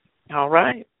 All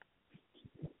right.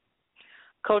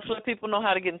 Coach, let people know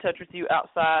how to get in touch with you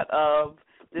outside of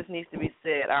This Needs to Be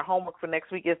Said. Our homework for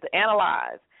next week is to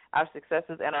analyze our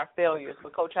successes and our failures.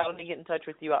 But, Coach, how do they get in touch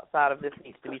with you outside of This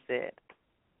Needs to Be Said?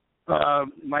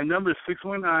 My number is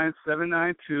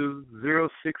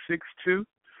 619-792-0662.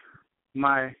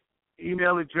 My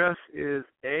email address is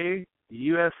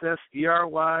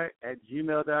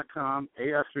aussry@gmail.com,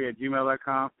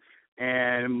 aussry@gmail.com,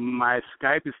 and my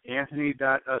Skype is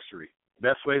anthony.ussery.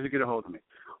 Best way to get a hold of me.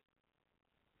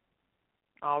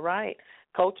 All right.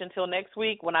 Coach, until next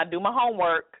week when I do my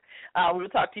homework, we'll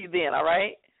talk to you then, all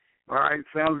right? All right.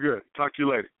 Sounds good. Talk to you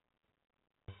later.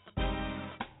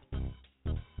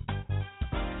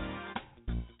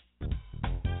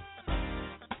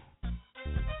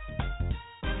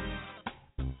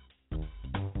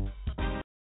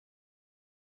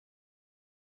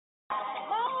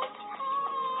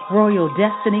 Royal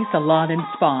Destiny Salon and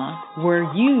Spa, where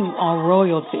you are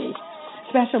royalty.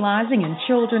 Specializing in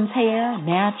children's hair,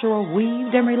 natural,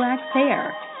 weaved, and relaxed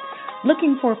hair.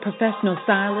 Looking for a professional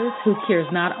stylist who cares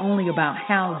not only about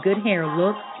how good hair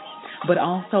looks, but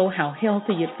also how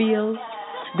healthy it feels?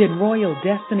 Then Royal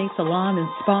Destiny Salon and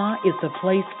Spa is the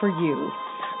place for you.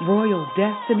 Royal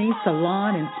Destiny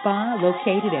Salon and Spa,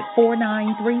 located at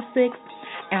 4936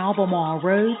 Albemarle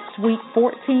Road, Suite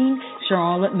 14,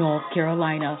 Charlotte, North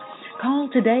Carolina. Call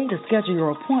today to schedule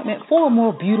your appointment for a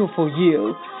more beautiful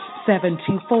you.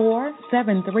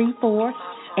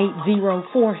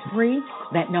 724-734-8043.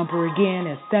 That number again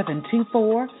is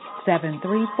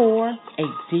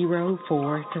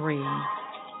 724-734-8043.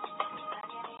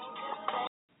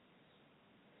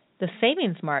 The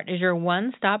Savings Mart is your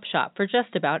one-stop shop for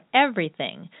just about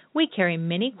everything. We carry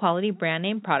many quality brand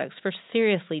name products for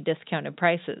seriously discounted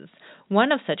prices.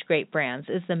 One of such great brands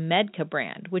is the Medca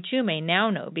brand, which you may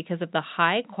now know because of the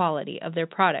high quality of their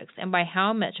products and by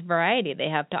how much variety they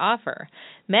have to offer.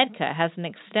 Medca has an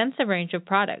extensive range of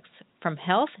products, from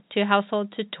health to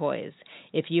household to toys.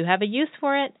 If you have a use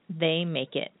for it, they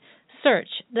make it.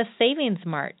 Search the Savings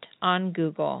Mart on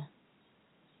Google.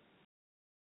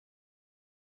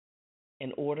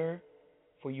 In order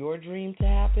for your dream to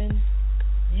happen,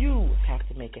 you have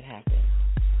to make it happen.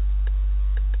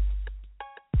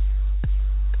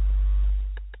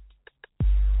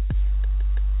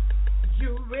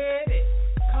 You ready?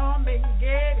 Come and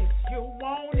get it. You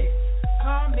want it?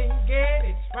 Come and get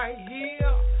it right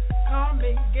here. Come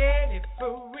and get it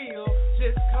for real.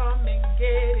 Just come and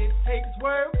get it. Takes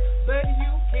work, but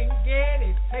you can get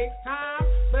it. Takes time,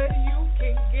 but you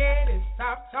can get it.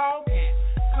 Stop talking.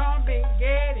 Come and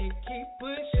get it. Keep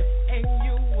pushing, and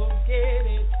you will get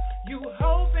it. You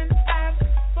hope and ask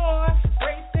for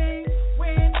great things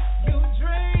when you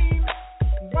dream.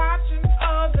 Watching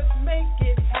others make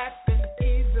it happen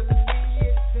easily,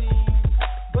 it seems.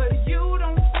 But you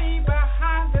don't see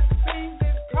behind the scenes.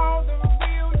 It's called the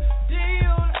real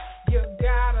deal. You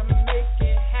gotta make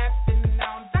it happen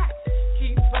now. That's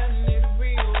keeping it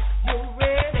real. You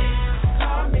ready?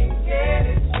 Come and get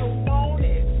it. You want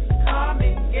it. Come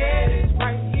and get it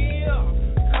right here.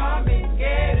 Come and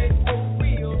get it for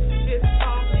real. Just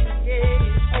come and get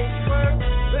it. Take work,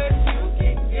 but you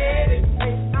can get it.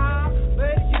 Take time,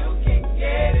 but you can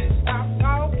get it. Stop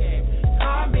talking.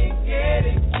 Come and get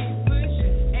it. Keep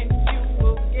pushing, and you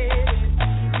will get it.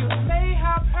 You may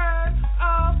have heard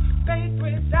of faith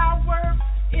without work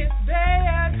is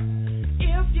dead.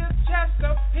 If you're just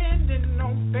depending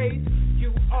on faith,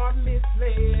 you are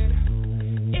misled.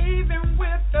 Even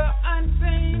with the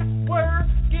unseen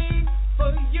working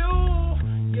for you,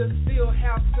 you still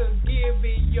have to give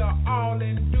it your all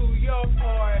and do your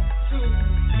part too.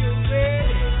 You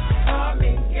ready? Come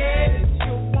and get it.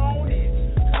 You want it.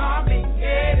 Come and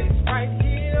get it right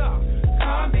here.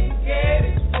 Come and get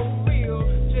it for real.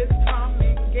 Just come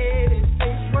and get it.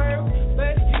 Take work,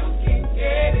 but you can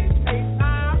get it. Take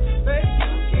time, but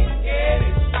you can get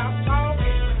it. Stop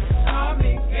talking. Come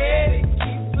and get it.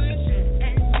 Keep pushing,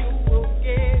 and you will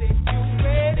get it. You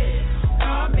ready?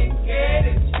 Come and get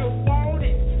it. You want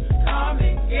it. Come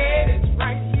and get it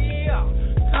right here.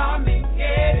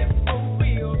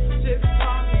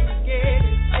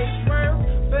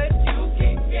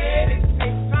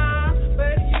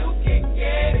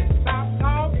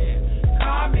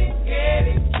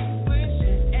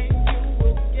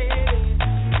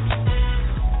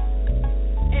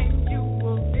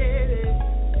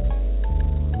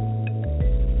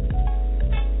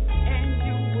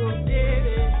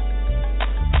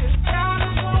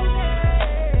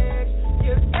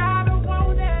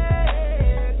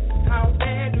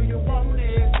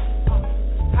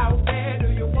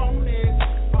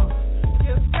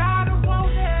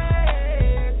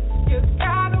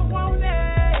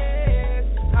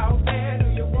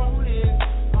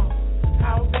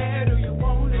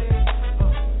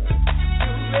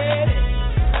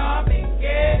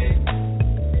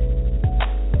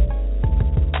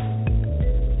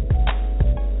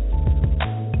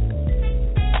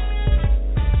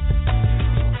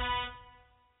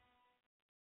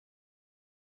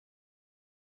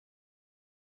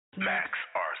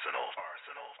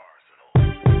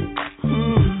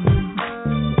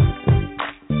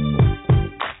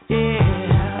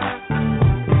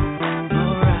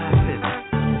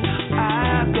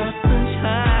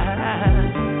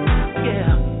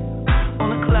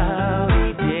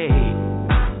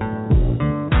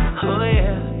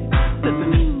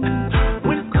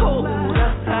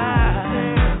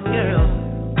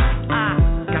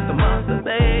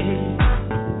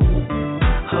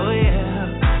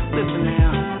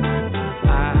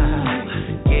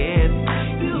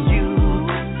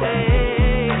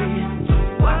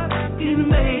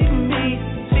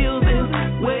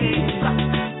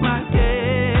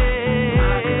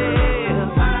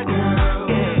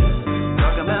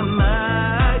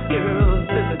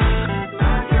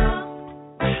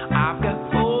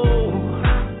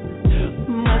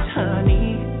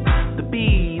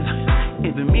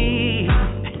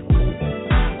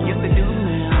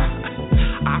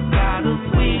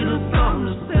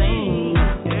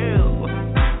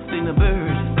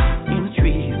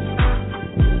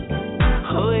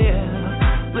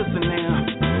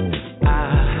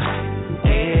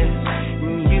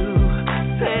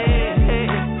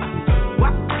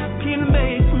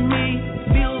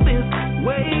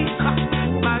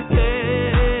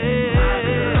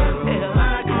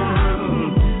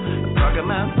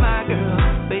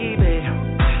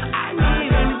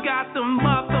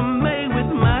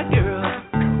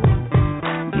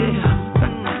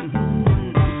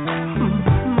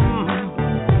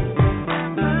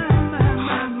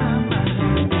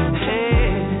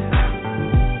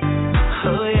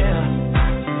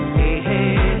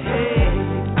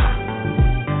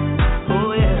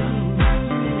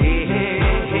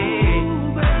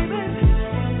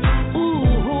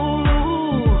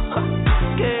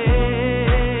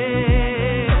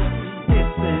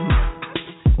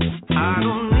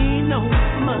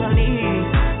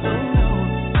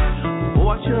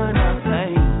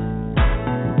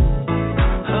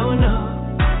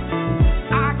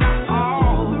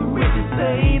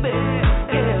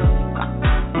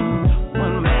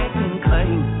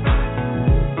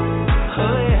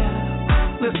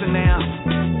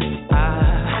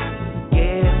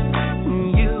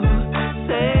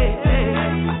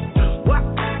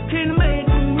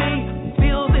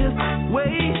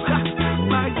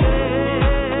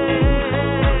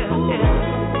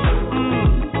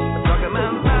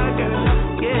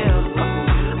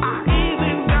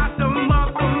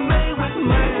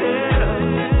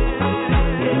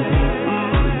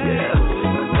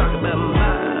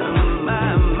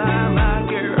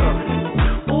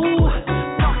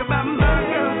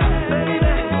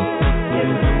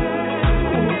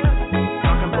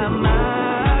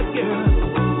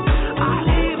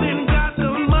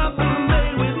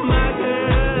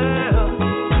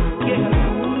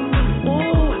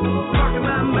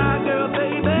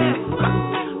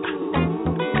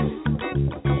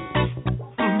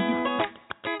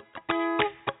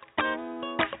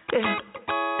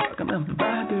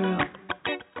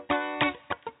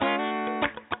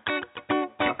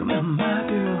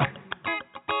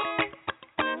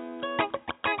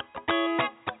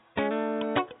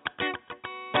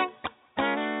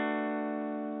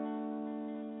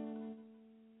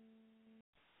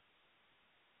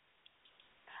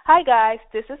 Hi, guys.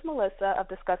 This is Melissa of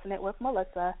Discussing It with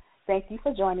Melissa. Thank you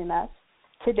for joining us.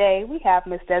 Today we have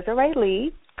Miss Desiree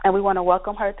Lee, and we want to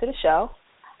welcome her to the show.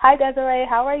 Hi, Desiree.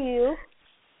 How are you?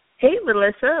 Hey,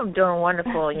 Melissa. I'm doing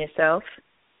wonderful. And yourself?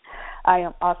 I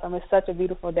am awesome. It's such a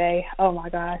beautiful day. Oh, my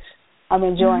gosh. I'm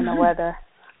enjoying the weather.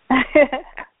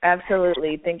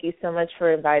 Absolutely. Thank you so much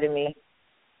for inviting me.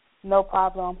 No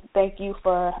problem. Thank you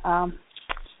for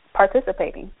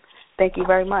participating. Thank you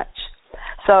very much.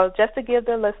 So just to give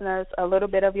the listeners a little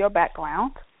bit of your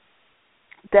background,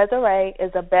 Desiree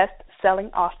is a best-selling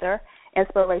author,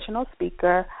 inspirational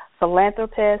speaker,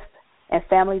 philanthropist, and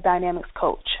family dynamics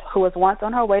coach who was once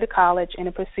on her way to college in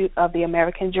the pursuit of the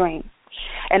American dream.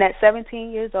 And at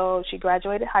 17 years old, she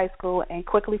graduated high school and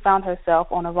quickly found herself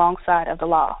on the wrong side of the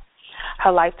law.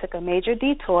 Her life took a major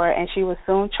detour, and she was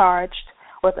soon charged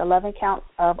with 11 counts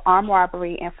of armed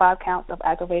robbery and 5 counts of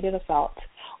aggravated assault,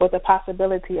 with the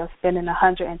possibility of spending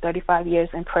 135 years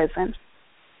in prison.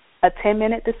 A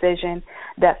 10-minute decision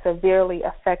that severely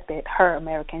affected her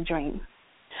American dream.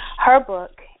 Her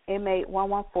book, Inmate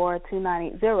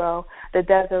 114-2980, The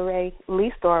Desiree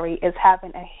Lee Story, is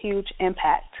having a huge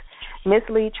impact. Ms.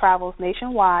 Lee travels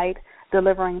nationwide,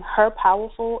 delivering her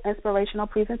powerful, inspirational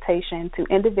presentation to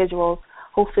individuals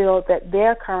who feel that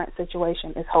their current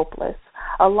situation is hopeless,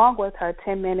 along with her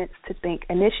 10 Minutes to Think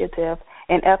initiative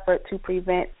in effort to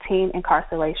prevent teen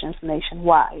incarcerations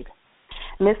nationwide.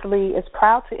 Ms. Lee is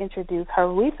proud to introduce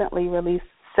her recently released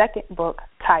second book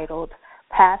titled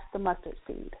Past the Mustard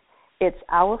Seed. It's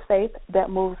Our Faith That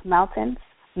Moves Mountains,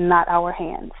 Not Our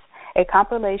Hands, a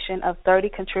compilation of 30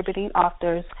 contributing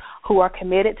authors who are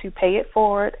committed to pay it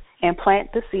forward and plant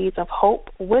the seeds of hope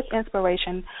with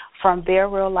inspiration from their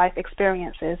real-life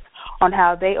experiences on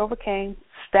how they overcame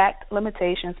stacked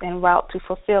limitations en route to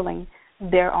fulfilling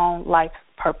their own life's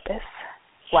purpose.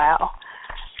 Wow.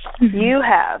 Mm-hmm. You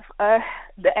have,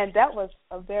 and that was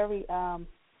a very,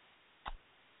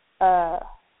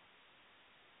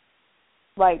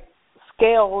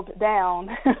 scaled down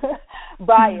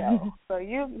bio. So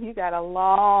you got a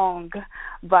long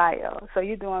bio. So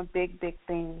you're doing big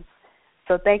things.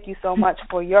 So thank you so much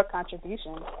for your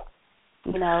contribution.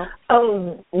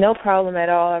 Oh, no problem at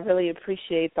all. I really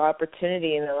appreciate the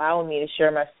opportunity and allowing me to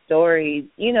share my story,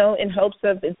 in hopes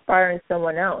of inspiring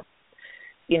someone else.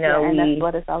 And that's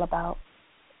what it's all about.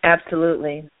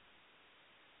 Absolutely.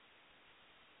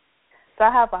 So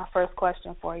I have my first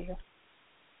question for you.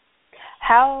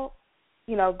 How,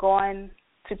 going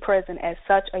to prison at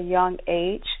such a young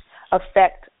age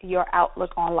affect your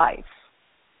outlook on life?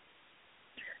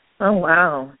 Oh,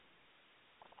 wow.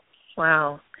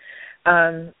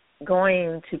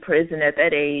 Going to prison at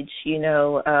that age,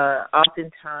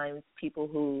 oftentimes people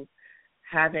who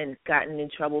haven't gotten in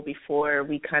trouble before,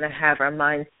 we kind of have our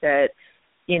mindset,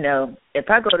 if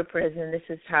I go to prison, this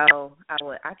is how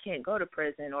I can't go to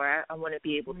prison, or I want to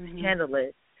be able to handle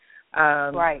it.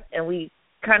 Right. And we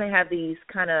kind of have these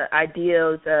kind of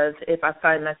ideals of, if I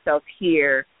find myself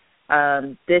here,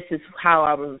 this is how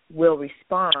I will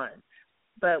respond.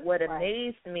 But what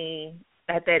amazed me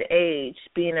at that age,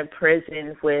 being in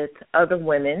prison with other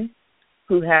women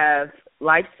who have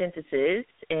life sentences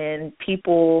and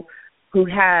people who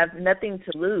have nothing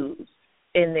to lose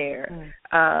in there,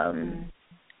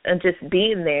 and just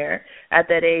being there at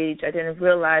that age, I didn't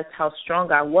realize how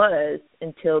strong I was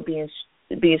until being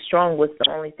strong was the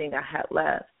only thing I had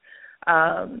left.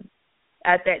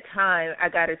 At that time, I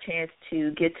got a chance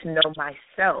to get to know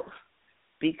myself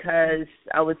because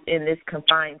I was in this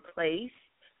confined place.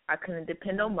 I couldn't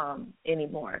depend on mom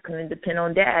anymore. I couldn't depend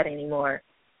on dad anymore.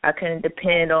 I couldn't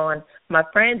depend on my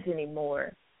friends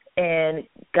anymore. And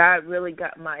God really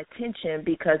got my attention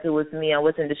because it was me. I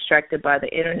wasn't distracted by the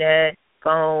internet,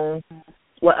 phone,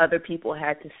 what other people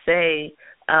had to say.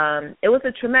 It was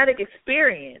a traumatic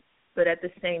experience, but at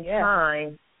the same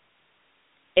time,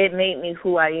 it made me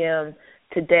who I am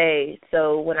today.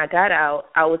 So when I got out,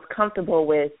 I was comfortable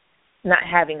with not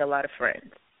having a lot of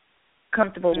friends,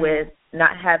 comfortable with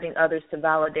not having others to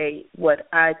validate what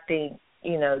I think,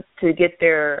 to get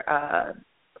their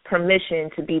permission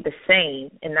to be the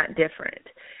same and not different.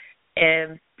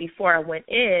 And before I went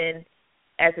in,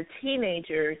 as a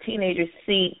teenager, teenagers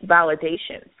seek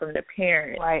validation from their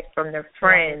parents, from their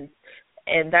friends,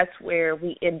 and that's where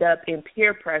we end up in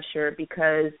peer pressure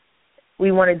because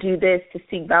we want to do this to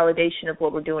seek validation of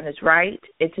what we're doing is right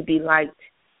and to be liked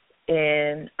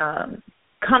and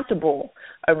comfortable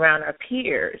around our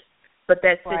peers. But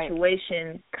that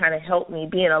situation kind of helped me,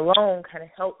 being alone kind of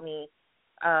helped me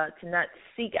to not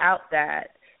seek out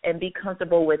that and be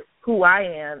comfortable with who I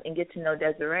am and get to know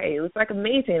Desiree. It was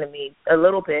amazing to me a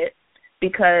little bit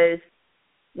because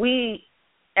we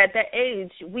at that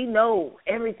age, we know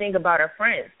everything about our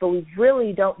friends, but we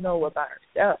really don't know about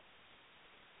ourselves.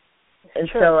 And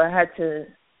so I had to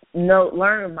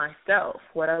learn myself,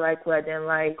 what I like, what I didn't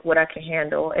like, what I can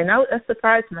handle. And I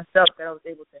surprised myself that I was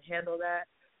able to handle that.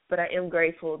 But I am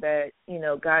grateful that,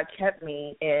 God kept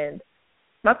me, and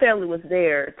my family was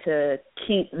there to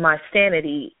keep my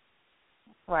sanity.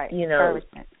 Right.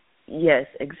 Yes,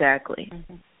 exactly.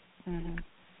 Mm-hmm. Mm-hmm.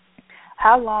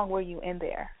 How long were you in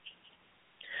there?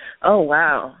 Oh,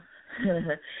 wow.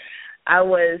 I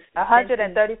was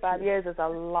 135 years is a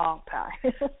long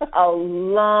time. A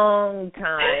long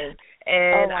time.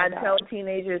 And I tell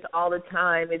teenagers all the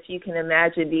time, if you can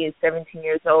imagine being 17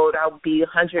 years old, I'll be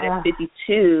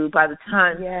 152 by the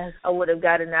time I would have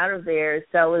gotten out of there.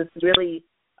 So I was really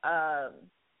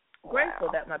grateful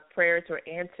that my prayers were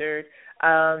answered,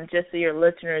 just so your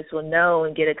listeners will know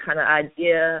and get a kind of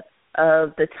idea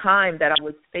of the time that I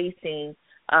was facing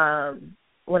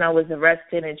when I was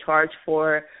arrested and charged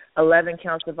for 11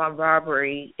 counts of armed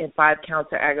robbery and 5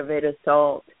 counts of aggravated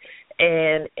assault.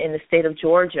 And in the state of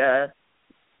Georgia,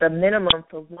 the minimum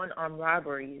for one armed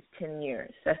robbery is 10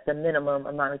 years. That's the minimum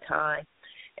amount of time.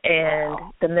 And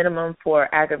the minimum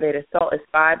for aggravated assault is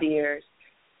 5 years.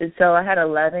 And so I had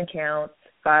 11 counts,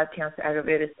 5 counts of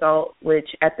aggravated assault, which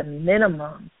at the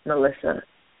minimum, Melissa,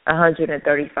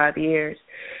 135 years.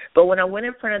 But when I went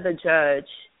in front of the judge,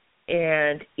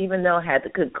 and even though I had the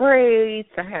good grades,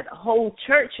 I had the whole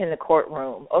church in the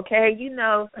courtroom, okay? We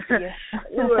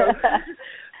were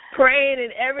praying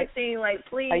and everything, like,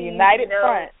 please. A united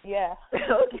front,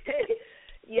 Okay.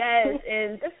 Yes,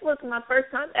 and this was my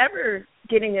first time ever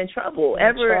getting in trouble,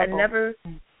 I'd never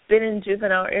been in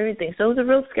juvenile or anything. So it was a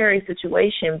real scary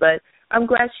situation, but I'm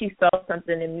glad she saw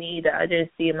something in me that I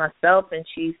didn't see in myself, and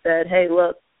she said, hey,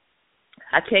 look,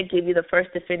 I can't give you the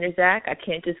First Offenders Act. I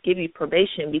can't just give you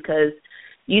probation because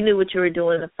you knew what you were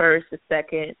doing the first, the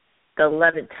second, the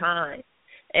 11th time.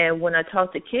 And when I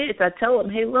talk to kids, I tell them,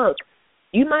 hey, look,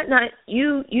 you might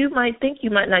think you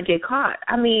might not get caught.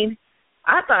 I mean,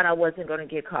 I thought I wasn't going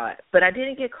to get caught, but I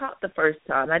didn't get caught the first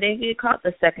time. I didn't get caught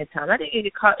the second time. I didn't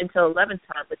get caught until 11th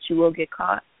time, but you will get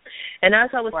caught. And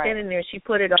as I was standing there, she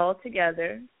put it all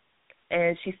together,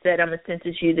 and she said, I'm going to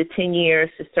sentence you to 10 years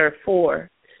to serve 4.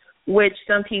 Which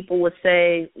some people would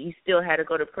say you still had to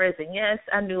go to prison. Yes,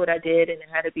 I knew what I did, and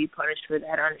I had to be punished for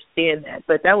that. I understand that.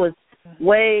 But that was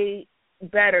way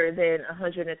better than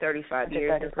 135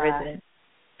 years in prison.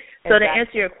 So to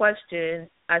answer your question,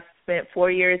 I spent 4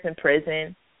 years in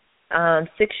prison,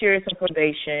 6 years in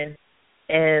probation,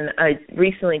 and I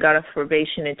recently got off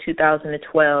probation in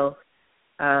 2012.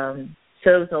 So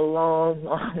it was a long,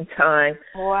 long time.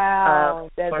 Wow,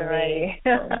 Desiree.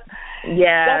 That's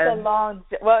a long.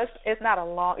 Well, it's not a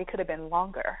long. It could have been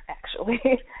longer, actually.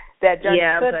 That journey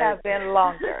could have been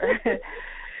longer.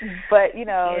 But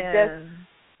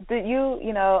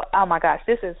oh my gosh,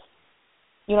 this is.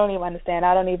 You don't even understand.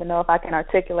 I don't even know if I can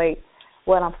articulate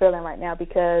what I'm feeling right now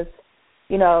because,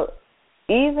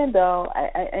 even though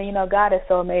God is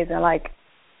so amazing. Like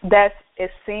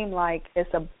it seemed like it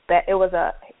was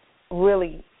a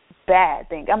really bad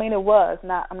thing. I mean, it was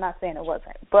not. I'm not saying it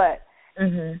wasn't, but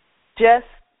just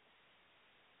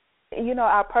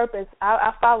our purpose.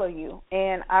 I follow you,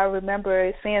 and I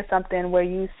remember seeing something where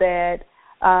you said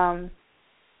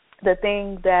the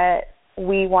thing that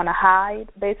we want to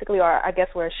hide, basically, or I guess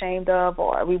we're ashamed of,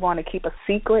 or we want to keep a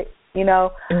secret.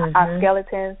 Our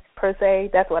skeletons per se.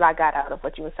 That's what I got out of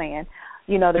what you were saying.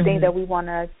 The thing that we want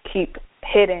to keep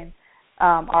hidden.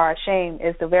 Are ashamed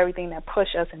is the very thing that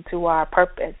push us into our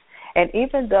purpose. And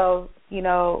even though, you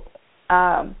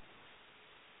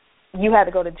had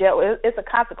to go to jail, it's a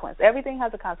consequence. Everything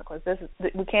has a consequence.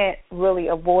 We can't really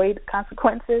avoid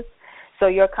consequences. So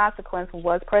your consequence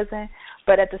was prison.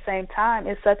 But at the same time,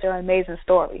 it's such an amazing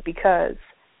story because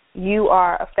you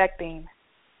are affecting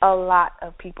a lot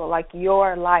of people. Like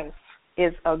your life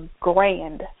is a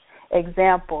grand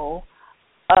example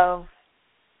of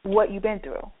what you've been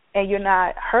through. And you're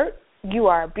not hurt. You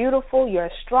are beautiful. You're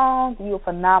strong. You're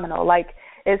phenomenal. Like,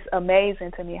 it's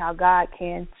amazing to me how God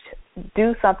can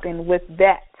do something with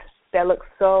that looks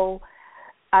so,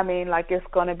 like it's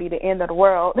going to be the end of the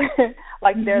world.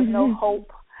 Like, there's no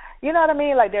hope. You know what I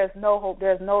mean? Like, there's no hope.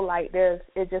 There's no light.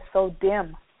 It's just so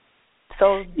dim.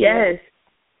 So dim. Yes.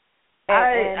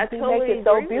 And I totally make it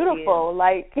so beautiful.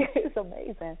 Like, it's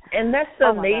amazing. And that's the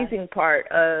amazing part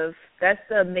of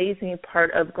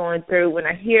going through. When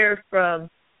I hear from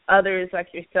others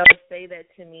like yourself say that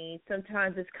to me,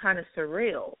 sometimes it's kind of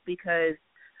surreal because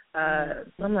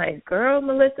I'm like, girl,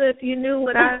 Melissa, if you knew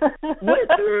what I went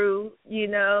through,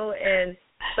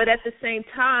 but at the same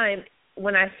time,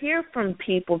 when I hear from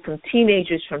people, from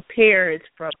teenagers, from parents,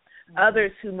 from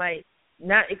others who might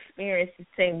not experience the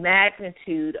same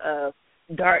magnitude of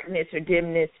darkness or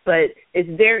dimness, but it's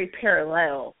very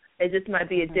parallel. It just might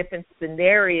be a different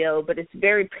scenario, but it's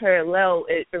very parallel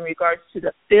in regards to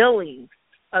the feelings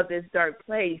of this dark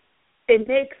place. It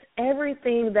makes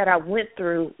everything that I went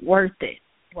through worth it.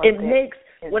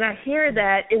 When I hear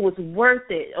that, it was worth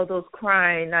it, of those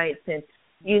crying nights, and,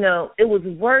 it was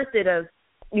worth it of,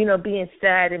 being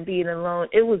sad and being alone.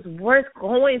 It was worth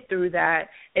going through that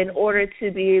in order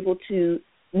to be able to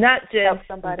not just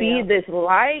be this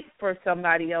light for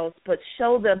somebody else, but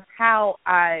show them how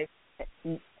I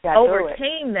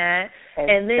overcame that,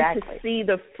 and then to see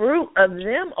the fruit of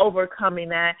them overcoming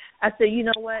that. I said, you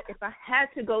know what, if I had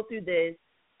to go through this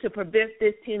to prevent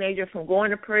this teenager from going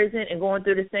to prison and going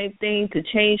through the same thing, to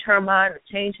change her mind or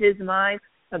change his mind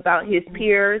about his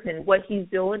peers and what he's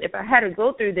doing, if I had to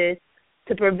go through this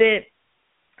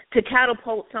to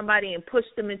catapult somebody and push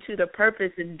them into their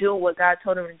purpose and do what God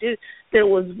told them to do, that it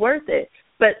was worth it.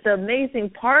 But the amazing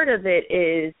part of it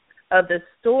is, of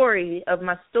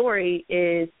my story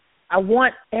is, I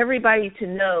want everybody to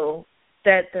know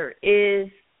that there is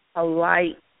a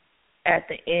light at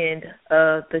the end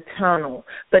of the tunnel.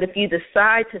 But if you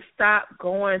decide to stop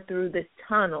going through this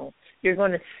tunnel, you're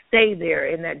going to stay there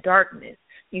in that darkness.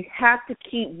 You have to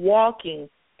keep walking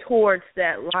towards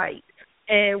that light.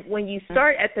 And when you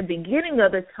start at the beginning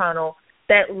of the tunnel,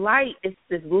 that light is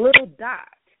this little dot.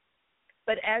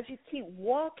 But as you keep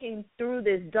walking through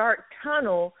this dark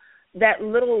tunnel, that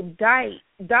little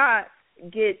dot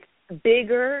gets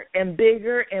bigger and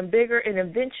bigger and bigger, and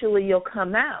eventually you'll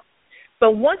come out.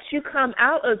 But once you come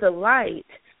out of the light,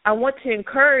 I want to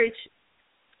encourage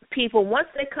people, once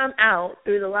they come out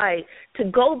through the light, to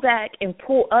go back and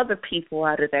pull other people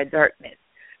out of that darkness.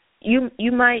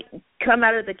 You might come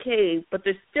out of the cave, but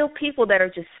there's still people that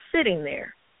are just sitting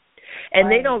there.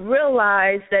 And they don't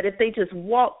realize that if they just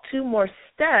walk 2 more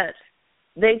steps,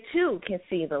 they too can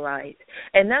see the light.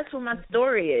 And that's what my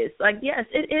story is. Like, yes,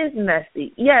 it is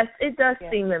messy. Yes, it does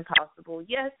seem impossible.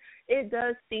 Yes, it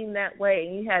does seem that way,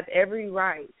 and you have every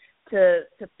right to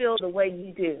feel the way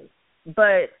you do.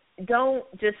 But don't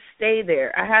just stay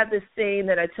there. I have this saying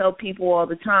that I tell people all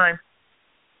the time.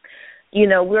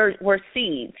 We're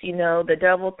seeds. The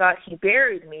devil thought he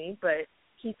buried me, but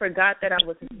he forgot that I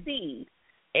was a seed.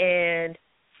 And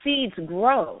seeds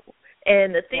grow.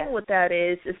 And the thing with that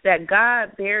is that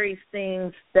God buries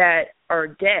things that are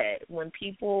dead. When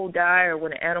people die, or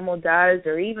when an animal dies,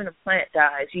 or even a plant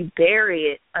dies, you bury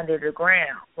it under the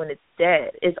ground when it's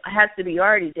dead. It has to be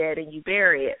already dead, and you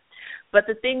bury it. But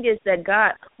the thing is that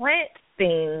God plants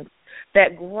things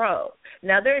that grow.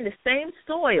 Now, they're in the same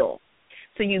soil.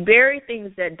 So you bury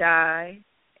things that die,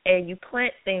 and you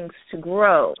plant things to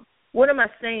grow. What am I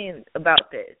saying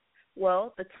about this?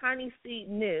 Well, the tiny seed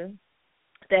knew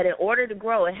that in order to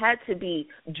grow, it had to be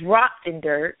dropped in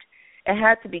dirt, it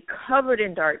had to be covered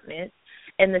in darkness,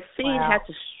 and the seed had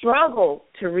to struggle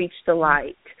to reach the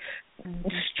light.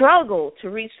 Struggle to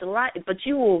reach the light, but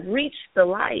you will reach the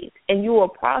light, and you will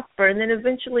prosper, and then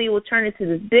eventually it will turn into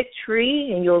this big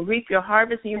tree, and you'll reap your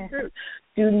harvest and your fruit.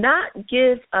 Do not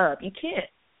give up. You can't.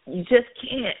 You just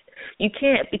can't. You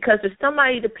can't, because there's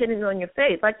somebody depending on your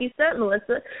faith. Like you said,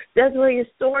 Melissa, that's where your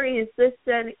story is this,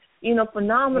 that,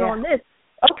 phenomenal on this.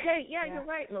 Okay, you're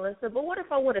right, Melissa, but what if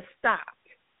I would have stopped?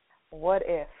 What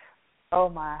if? Oh,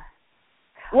 my.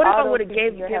 What if I would have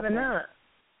given up?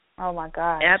 Oh, my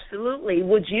gosh. Absolutely.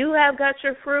 Would you have got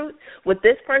your fruit? Would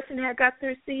this person have got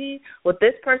their seed? Would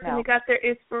this person have got their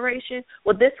inspiration?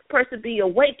 Would this person be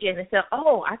awakened and say,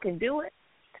 oh, I can do it?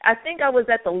 I think I was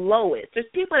at the lowest. There's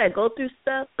people that go through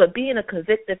stuff, but being a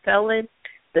convicted felon,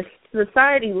 the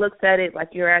society looks at it like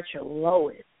you're at your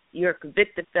lowest. You're a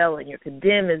convicted felon. You're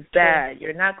condemned as bad.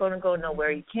 You're not going to go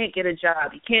nowhere. You can't get a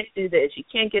job. You can't do this. You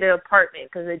can't get an apartment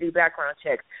because they do background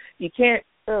checks. You can't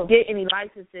get any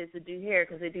licenses to do hair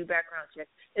because they do background checks.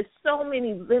 There's so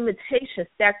many limitations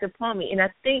stacked upon me. And I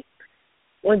think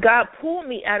when God pulled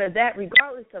me out of that,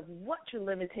 regardless of what your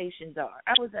limitations are,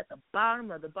 I was at the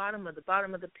bottom of the bottom of the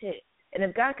bottom of the pit. And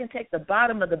if God can take the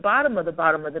bottom of the bottom of the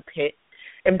bottom of the pit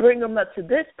and bring them up to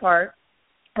this part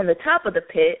on the top of the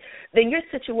pit, then your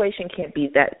situation can't be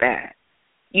that bad.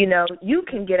 You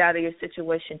can get out of your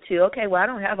situation too. Okay, well, I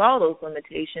don't have all those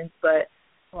limitations, but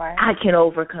I can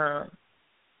overcome.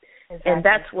 Exactly. And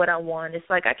that's what I want. It's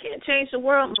like, I can't change the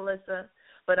world, Melissa,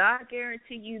 but I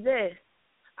guarantee you this.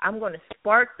 I'm going to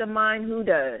spark the mind who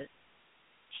does.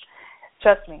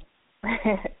 Trust me.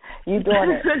 You're doing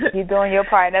it. You're doing your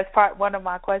part. And that's one of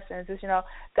my questions is,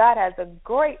 God has a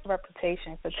great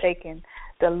reputation for taking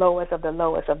the lowest of the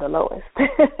lowest of the lowest.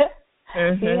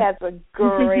 Mm-hmm. He has a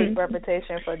great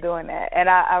reputation for doing that. And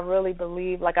I really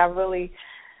believe, I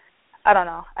don't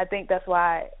know. I think that's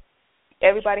why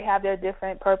everybody have their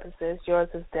different purposes. Yours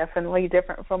is definitely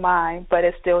different from mine, but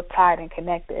it's still tied and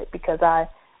connected because I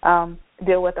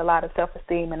deal with a lot of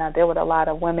self-esteem, and I deal with a lot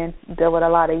of women, deal with a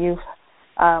lot of youth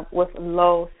with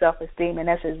low self-esteem, and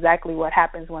that's exactly what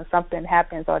happens when something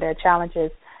happens or their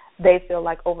challenges, they feel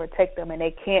like overtake them and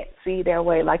they can't see their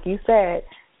way. Like you said,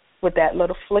 with that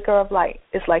little flicker of light,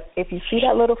 it's like if you see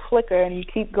that little flicker and you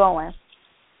keep going,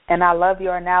 and I love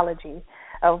your analogy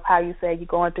of how you say you're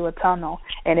going through a tunnel,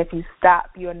 and if you stop,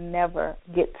 you'll never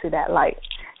get to that light.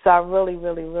 So I really,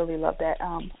 really, really love that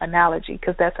analogy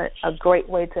because that's a great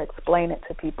way to explain it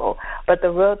to people. But the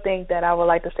real thing that I would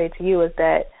like to say to you is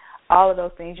that all of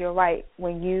those things, you're right.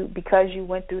 Because you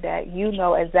went through that, you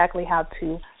know exactly how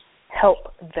to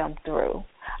help them through.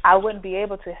 I wouldn't be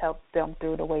able to help them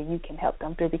through the way you can help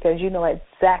them through because you know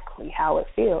exactly how it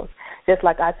feels. Just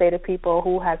like I say to people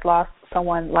who has lost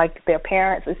someone like their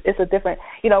parents, it's a different,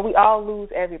 we all lose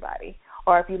everybody.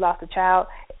 Or if you lost a child,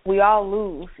 we all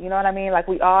lose. You know what I mean? Like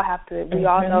we all have to, we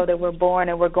all know that we're born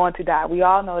and we're going to die. We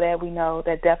all know that. We know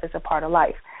that death is a part of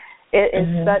life. It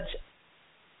is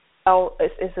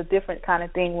it's a different kind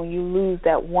of thing when you lose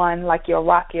that one, like your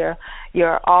rock, your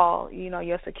all,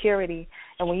 your security.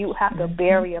 And when you have to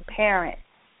bury a parent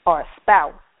or a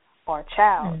spouse or a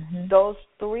child, those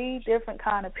three different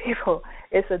kind of people,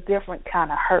 it's a different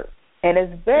kind of hurt. And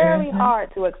it's very hard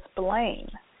to explain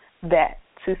that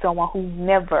to someone who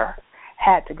never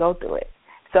had to go through it.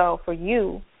 So for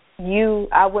you,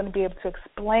 I wouldn't be able to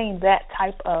explain that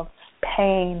type of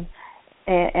pain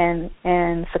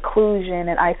and seclusion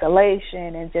and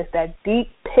isolation and just that deep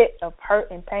pit of hurt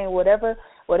and pain, whatever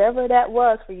that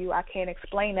was for you. I can't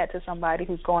explain that to somebody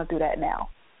who's going through that now.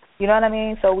 You know what I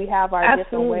mean? So we have our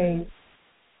different ways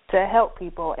to help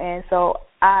people. And so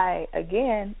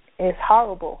it's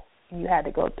horrible you had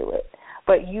to go through it,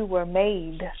 but you were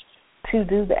made to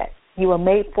do that. You were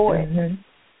made for it,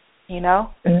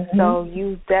 So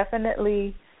you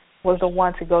definitely was the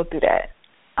one to go through that.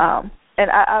 And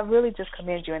I really just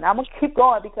commend you. And I'm going to keep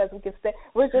going because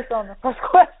we're just on the first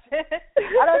question.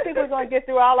 I don't think we're going to get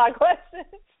through all our questions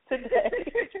today.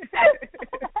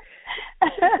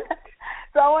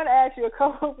 So I want to ask you a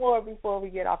couple more before we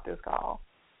get off this call.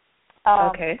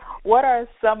 Okay. What are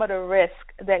some of the risks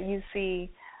that you see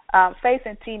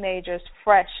facing teenagers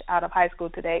fresh out of high school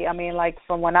today? I mean, like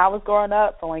from when I was growing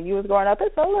up, from when you was growing up,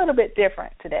 it's a little bit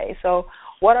different today. So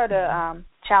what are the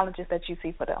challenges that you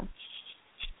see for them?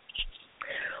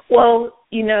 Well,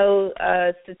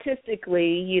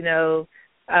 statistically,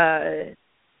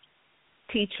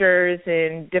 teachers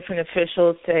and different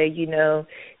officials say,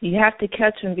 you have to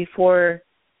catch them before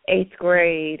 8th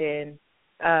grade and,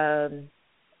 and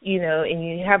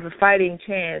you have a fighting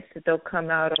chance that they'll come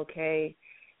out okay.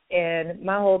 And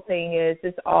my whole thing is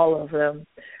it's all of them.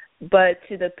 But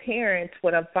to the parents,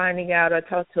 what I'm finding out, I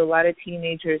talk to a lot of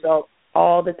teenagers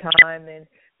all the time and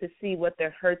to see what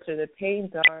their hurts or their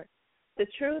pains are. The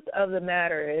truth of the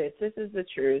matter is, this is the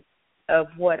truth of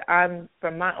what I'm,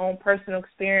 from my own personal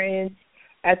experience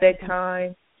at that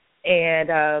time,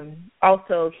 and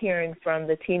also hearing from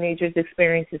the teenagers'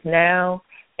 experiences now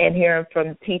and hearing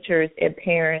from teachers and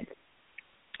parents.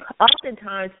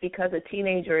 Oftentimes, because a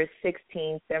teenager is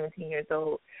 16, 17 years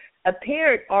old, a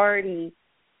parent already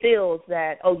feels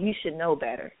that, you should know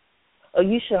better.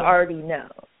 You should already know.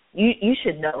 You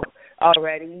should know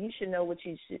already. You should know what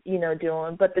you should,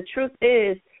 doing. But the truth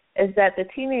is that the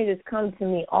teenagers come to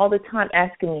me all the time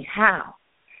asking me how.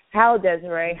 How,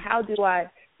 Desiree? How do I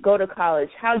go to college?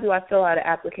 How do I fill out an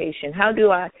application? How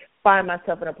do I find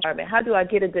myself an apartment? How do I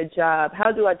get a good job?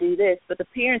 How do I do this? But the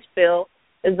parents feel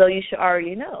as though you should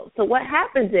already know. So what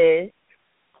happens is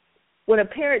when a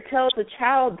parent tells a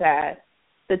child that,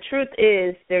 the truth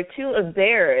is they're too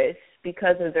embarrassed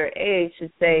because of their age to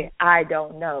say, I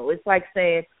don't know. It's like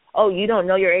saying, you don't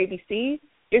know your ABCs?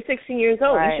 You're 16 years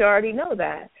old. Right. You should already know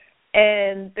that.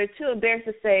 And they're too embarrassed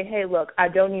to say, hey, look, I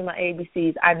don't need my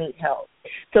ABCs. I need help.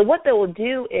 So what they will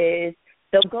do is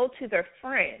they'll go to their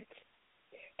friends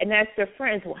and ask their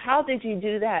friends, well, how did you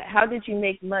do that? How did you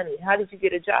make money? How did you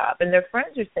get a job? And their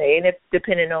friends are saying,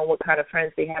 depending on what kind of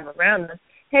friends they have around them,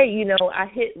 hey, I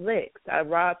hit licks. I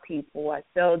rob people. I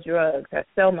sell drugs. I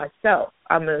sell myself.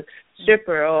 I'm a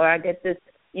stripper, or I get this,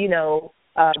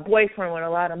 boyfriend with a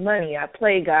lot of money. I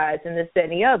play guys and this, that,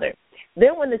 and the other.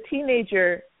 Then when the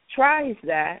teenager tries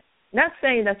that, not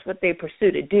saying that's what they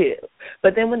pursue to do,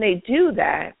 but then when they do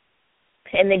that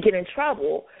and they get in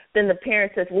trouble, then the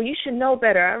parent says, well, you should know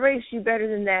better. I raised you better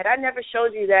than that. I never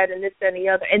showed you that and this, that, and the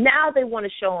other. And now they want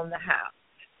to show them the how.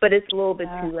 But it's a little bit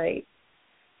too late.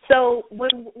 So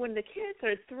when the kids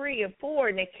are 3 and 4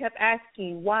 and they kept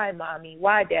asking, why, Mommy,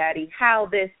 why, Daddy, how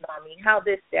this, Mommy, how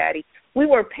this, Daddy, we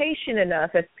were patient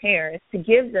enough as parents to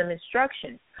give them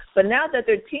instruction. But now that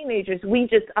they're teenagers, we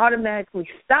just automatically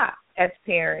stop as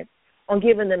parents on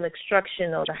giving them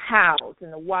instruction on the hows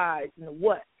and the whys and the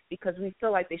what, because we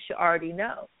feel like they should already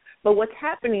know. But what's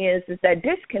happening is that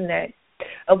disconnect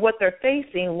of what they're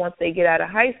facing once they get out of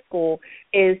high school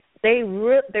is they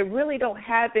really don't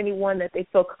have anyone that they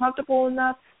feel comfortable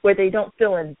enough where they don't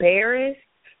feel embarrassed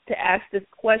to ask this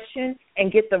question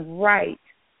and get the right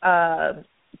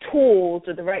tools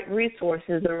or the right resources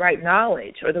or the right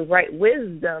knowledge or the right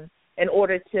wisdom in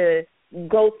order to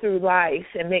go through life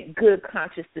and make good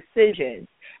conscious decisions.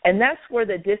 And that's where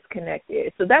the disconnect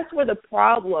is. So that's where the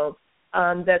problem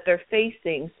that they're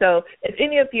facing. So if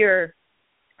any of your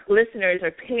listeners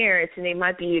are parents and they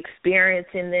might be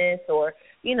experiencing this, or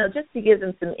just to give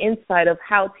them some insight of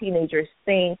how teenagers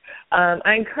think,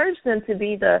 I encourage them to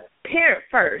be the parent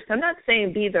first. I'm not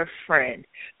saying be their friend,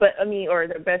 or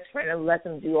their best friend and let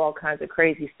them do all kinds of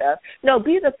crazy stuff. No,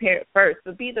 be the parent first,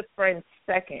 but be the friend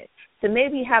second. To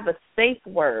maybe have a safe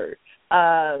word.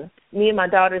 Me and my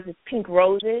daughters is pink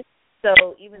roses,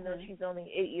 so even though she's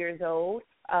only 8 years old,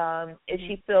 if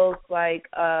she feels like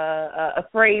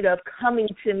afraid of coming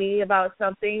to me about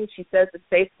something, she says a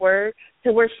safe word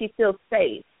to where she feels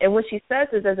safe. And what she says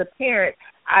is, as a parent,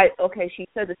 she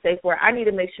said the safe word. I need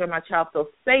to make sure my child feels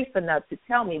safe enough to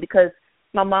tell me, because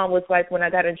my mom was like, when I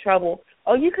got in trouble,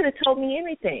 oh, you could have told me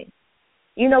anything.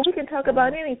 We can talk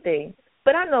about anything.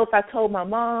 But I know if I told my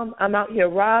mom I'm out here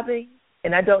robbing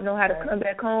and I don't know how to come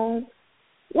back home,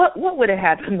 what would have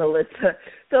happened, Melissa?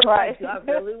 So do I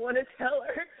really want to tell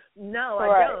her? No,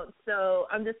 I don't. So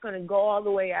I'm just going to go all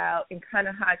the way out and kind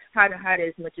of try to hide it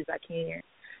as much as I can.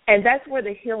 And that's where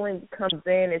the healing comes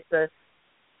in. It's the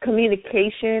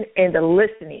communication and the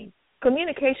listening.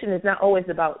 Communication is not always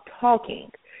about talking.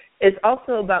 It's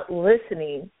also about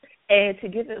listening and to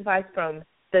give advice from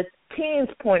the teen's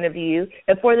point of view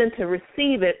and for them to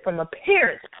receive it from a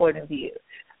parent's point of view.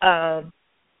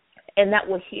 And that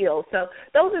will heal. So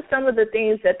those are some of the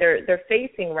things that they're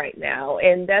facing right now,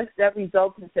 and that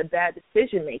results into bad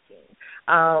decision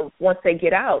making once they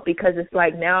get out, because it's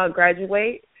like, now I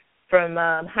graduate from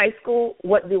high school,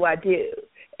 what do I do?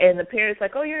 And the parents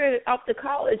like, oh, you're off to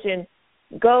college and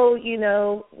go,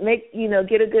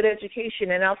 get a good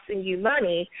education and I'll send you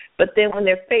money. But then when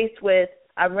they're faced with,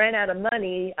 I ran out of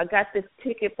money, I got this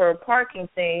ticket for a parking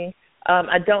thing,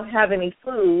 I don't have any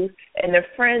food, and their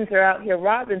friends are out here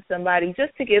robbing somebody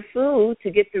just to get food to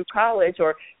get through college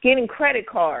or getting credit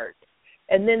cards.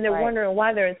 And then they're wondering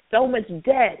why they're in so much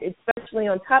debt, especially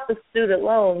on top of student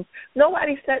loans.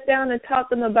 Nobody sat down and taught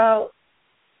them about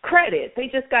credit. They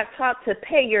just got taught to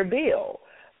pay your bill,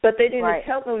 but they didn't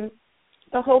tell them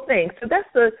the whole thing. So that's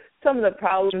some of the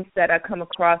problems that I come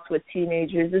across with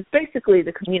teenagers. Is basically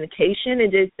the communication,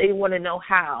 and they want to know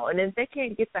how. And if they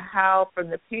can't get the how from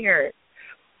the parents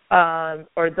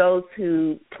or those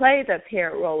who play the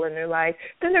parent role in their life,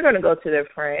 then they're going to go to their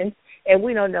friends. And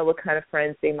we don't know what kind of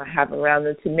friends they might have around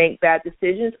them to make bad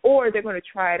decisions, or they're going to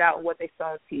try it out what they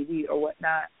saw on TV or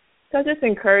whatnot. So I just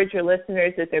encourage your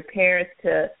listeners, that their parents,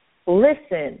 to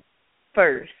listen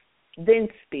first, then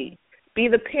speak. Be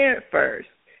the parent first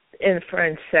and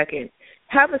friend second.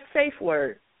 Have a safe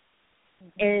word,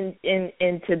 and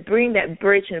to bring that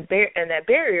bridge and that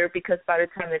barrier, because by the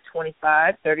time they're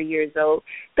 25, 30 years old,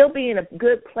 they'll be in a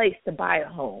good place to buy a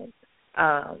home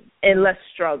and less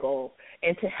struggle,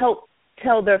 and to help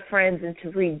tell their friends and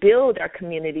to rebuild our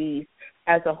communities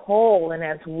as a whole and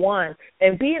as one,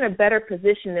 and be in a better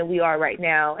position than we are right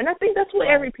now. And I think that's what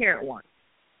every parent wants.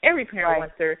 Every parent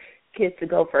wants their kids to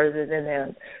go further than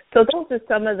them. So those are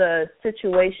some of the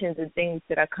situations and things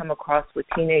that I come across with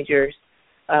teenagers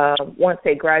once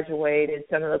they graduate, and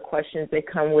some of the questions they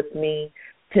come to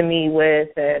me with,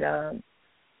 and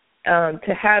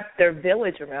to have their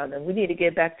village around them. We need to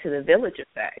get back to the village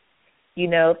effect.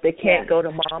 If they can't go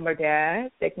to mom or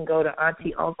dad, they can go to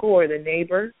auntie, uncle, or the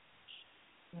neighbor,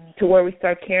 to where we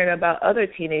start caring about other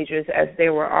teenagers as they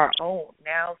were our own.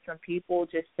 Now some people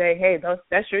just say, hey,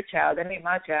 that's your child. That ain't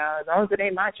my child. As long as it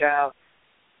ain't my child.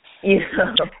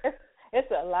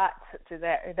 It's a lot to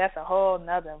that. That's a whole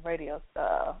nother radio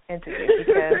interview,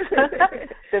 because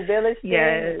the village thing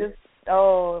is just,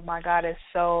 oh, my God, it's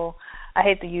so, I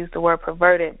hate to use the word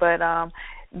perverted, but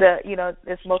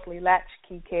it's mostly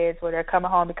latchkey kids, where they're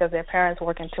coming home because their parents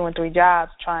working 2 and 3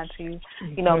 jobs trying to,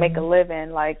 make a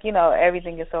living. Like,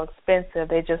 everything is so expensive.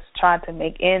 They're just trying to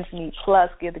make ends meet, plus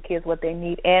give the kids what they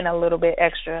need and a little bit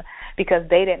extra, because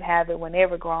they didn't have it when they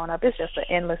were growing up. It's just an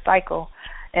endless cycle,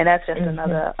 and that's just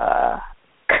another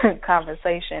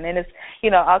conversation. And it's,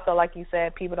 also like you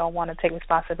said, people don't want to take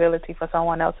responsibility for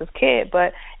someone else's kid,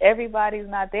 but everybody's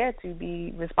not there to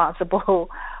be responsible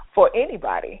for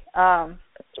anybody.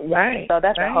 Right. So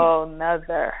that's a whole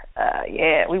nother,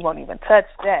 we won't even touch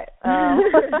that.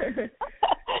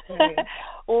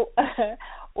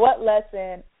 What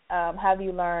lesson have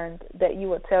you learned that you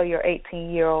would tell your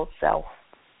 18-year-old self?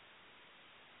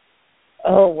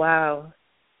 Oh, wow.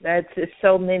 That's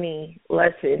so many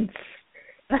lessons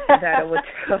that I would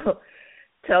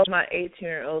tell my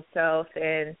 18-year-old self.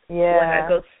 And when I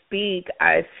go speak,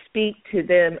 I speak to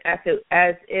them as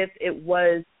if it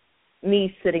was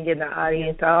me sitting in the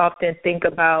audience. I often think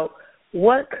about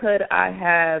what could I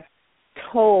have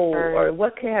told or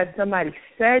what could have somebody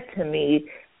said to me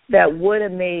that would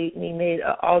have made me make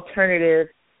an alternative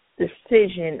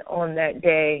decision on that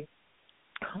day.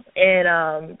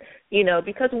 And,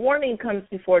 because warning comes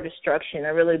before destruction. I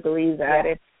really believe that.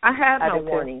 And I have my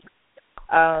warnings.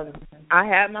 I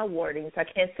had my warnings. I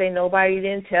can't say nobody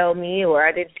didn't tell me or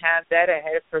I didn't have that. I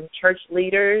had it from church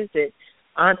leaders and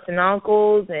aunts and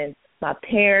uncles and my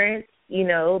parents,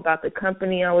 about the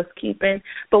company I was keeping.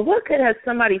 But what could have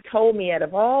somebody told me out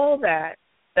of all that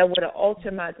would have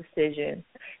altered my decision?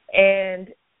 And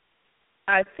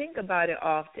I think about it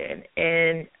often,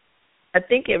 and I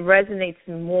think it resonates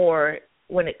more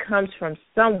when it comes from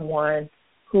someone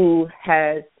who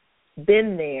has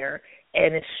been there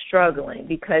and is struggling,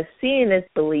 because seeing is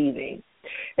believing.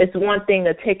 It's one thing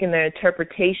of taking the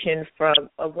interpretation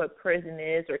of what prison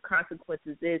is or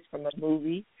consequences is from a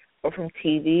movie or from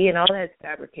TV, and all that's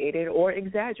fabricated or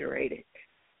exaggerated.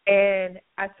 And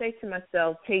I say to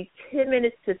myself, take 10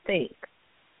 minutes to think,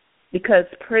 because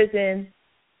prison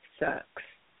sucks.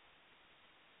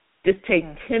 Just take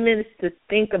 10 minutes to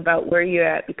think about where you're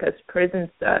at, because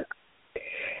prison sucks.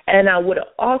 And I would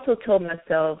have also told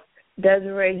myself,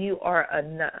 Desiree, you are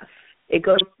enough. It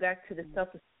goes back to the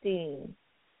self-esteem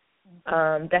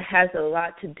that has a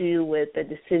lot to do with the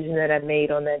decision that I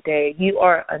made on that day. You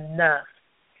are enough,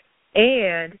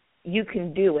 and you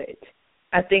can do it.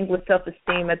 I think with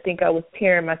self-esteem, I think I was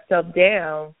tearing myself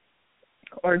down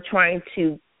or trying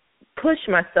to push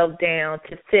myself down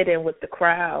to fit in with the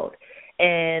crowd.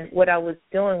 And what I was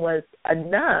doing was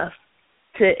enough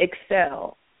to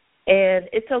excel. And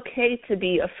it's okay to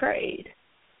be afraid.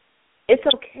 It's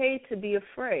okay to be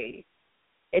afraid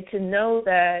and to know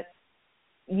that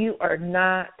you are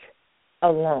not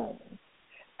alone.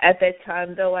 At that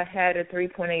time, though, I had a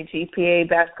 3.8 GPA,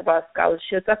 basketball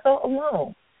scholarships. I felt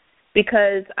alone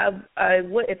because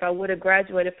if I would have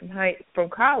graduated from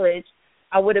college,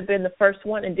 I would have been the first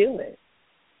one to do it,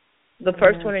 the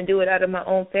first one to do it out of my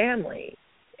own family.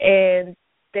 And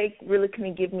they really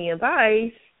couldn't give me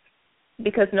advice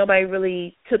because nobody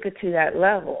really took it to that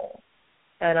level.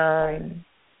 And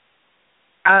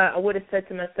I would have said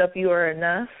to myself, you are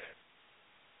enough.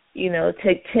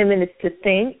 Take 10 minutes to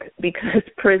think because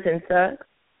prison sucks.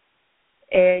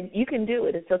 And you can do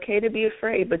it. It's okay to be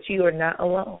afraid, but you are not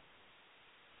alone.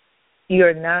 You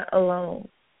are not alone.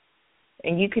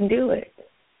 And you can do it.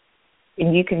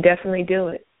 And you can definitely do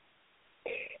it.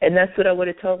 And that's what I would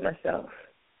have told myself.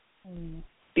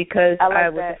 Because I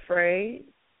was afraid.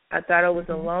 I thought I was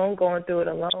alone, going through it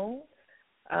alone.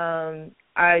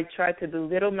 I tried to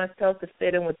belittle myself to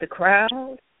fit in with the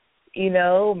crowd.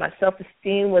 My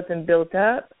self-esteem wasn't built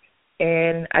up,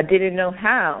 and I didn't know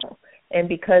how. And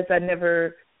because I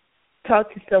never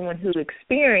talked to someone who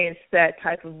experienced that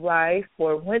type of life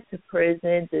or went to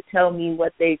prison to tell me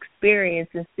what they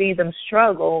experienced and see them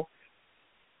struggle,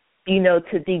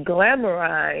 to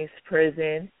de-glamorize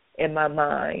prison in my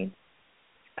mind,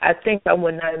 I think I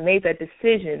would not have made that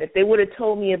decision. If they would have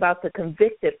told me about the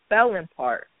convicted felon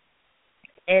part,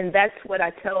 and that's what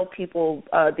I tell people,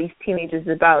 these teenagers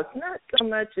about. It's not so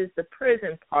much as the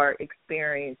prison part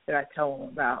experience that I tell them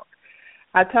about.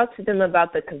 I talk to them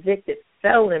about the convicted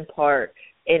felon part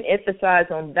and emphasize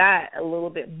on that a little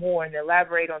bit more and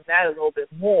elaborate on that a little bit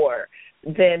more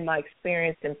than my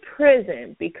experience in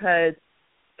prison, because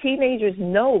teenagers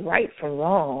know right from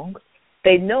wrong.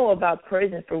 They know about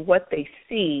prison for what they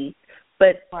see,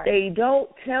 but they don't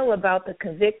tell about the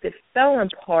convicted felon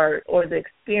part or the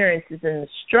experiences and the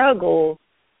struggles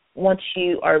once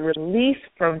you are released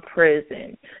from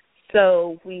prison.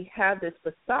 So we have this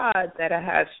facade that I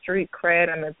have street cred,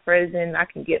 I'm in prison, I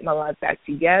can get my life back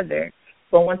together.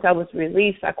 But once I was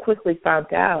released, I quickly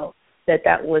found out that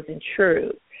that wasn't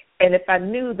true. And if I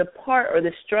knew the part or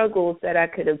the struggles that I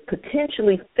could have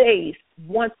potentially faced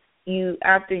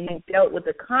after you dealt with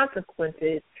the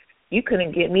consequences, you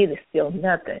couldn't get me to steal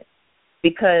nothing,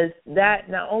 because that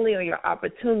not only are your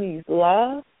opportunities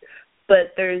lost,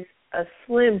 but there's a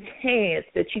slim chance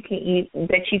that you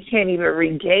can't even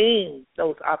regain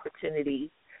those opportunities.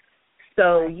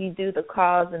 So you do the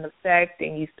cause and effect,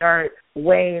 and you start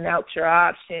weighing out your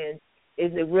options.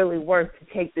 Is it really worth to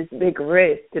take this big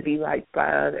risk to be liked by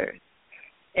others?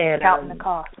 And counting the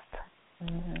cost.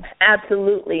 Mm-hmm.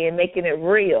 Absolutely, and making it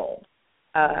real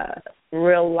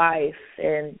life.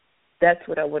 And that's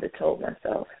what I would have told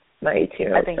myself, my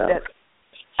 18-year-old self.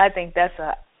 I think that's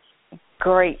a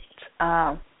great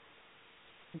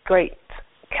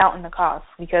counting the cost,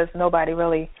 because nobody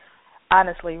really,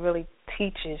 honestly, really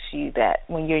teaches you that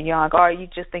when you're young, or you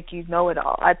just think you know it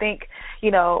all. I think,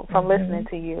 from listening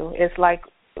to you, it's like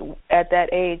at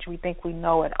that age we think we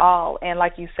know it all, and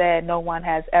like you said, no one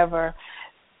has ever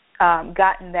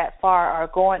gotten that far or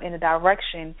going in the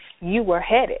direction you were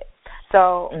headed.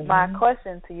 So my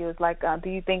question to you is do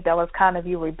you think that was kind of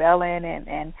you rebelling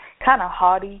and kind of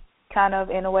haughty, kind of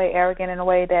in a way, arrogant in a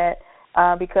way, that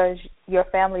because your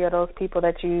family or those people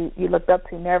that you looked up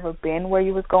to never been where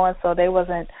you was going, so they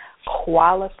wasn't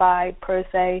qualified per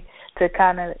se to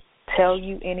kind of tell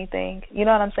you anything? You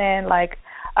know what I'm saying? Like,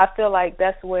 I feel like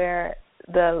that's where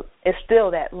it's still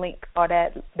that link or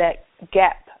that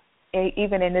gap,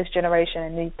 even in this generation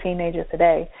and these teenagers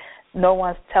today. No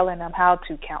one's telling them how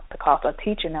to count the cost or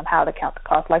teaching them how to count the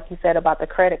cost. Like you said about the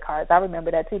credit cards, I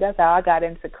remember that too. That's how I got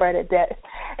into credit debt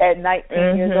at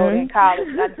 19 years old in college.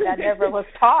 I never was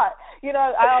taught.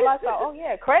 I thought, oh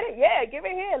yeah, credit, yeah, give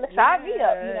it here, sign me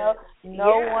up.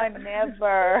 No one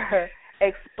never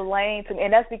explained to me,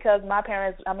 and that's because my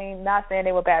parents. I mean, not saying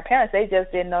they were bad parents, they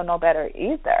just didn't know no better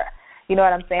either. You know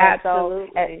what I'm saying?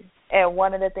 Absolutely. So, and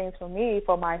one of the things for me,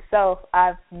 for myself,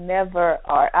 I've not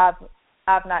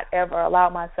ever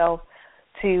allowed myself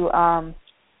to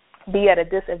be at a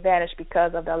disadvantage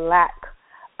because of the lack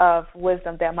of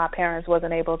wisdom that my parents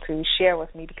wasn't able to share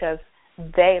with me, because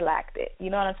they lacked it.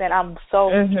 You know what I'm saying? I'm so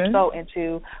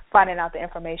into finding out the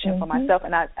information for myself,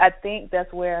 and I think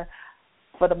that's where,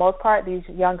 for the most part, the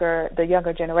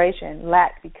younger generation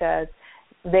lack, because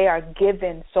they are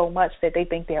given so much that they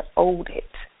think they're owed it.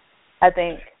 I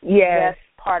think that's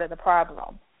part of the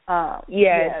problem.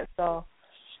 Yes. So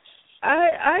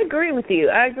I agree with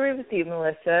you.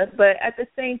 Melissa. But at the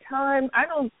same time, I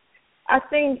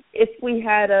think if we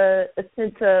had a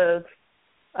sense of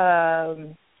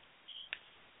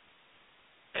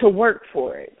to work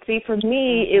for it. See, for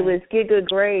me, it was get good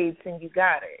grades and you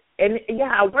got it. And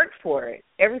I worked for it.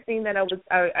 Everything that I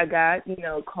got,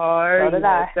 car,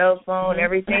 cell phone,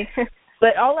 everything.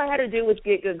 But all I had to do was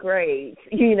get good grades,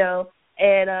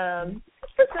 And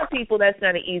for some people, that's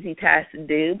not an easy task to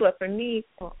do. But for me,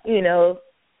 get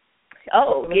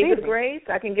good grades,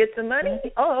 I can get some money.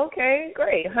 Oh, okay,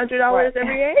 great. $100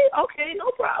 every day? Okay,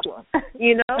 no problem.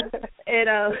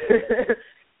 And,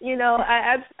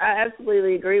 I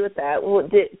absolutely agree with that. Well,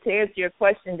 to answer your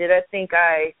question, did I think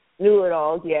I knew it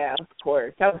all? Yeah, of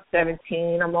course. I was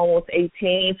 17. I'm almost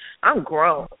 18. I'm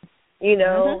grown.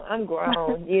 I'm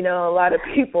grown.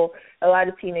 A lot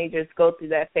of teenagers go through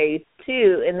that phase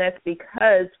too, and that's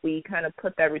because we kind of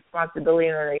put that responsibility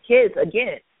on our kids.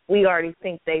 Again, we already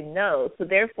think they know, so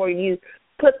therefore you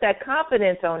put that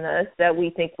confidence on us that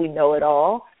we think we know it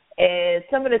all, and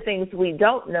some of the things we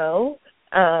don't know,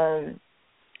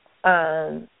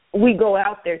 we go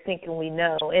out there thinking we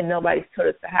know, and nobody's told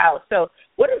us how. So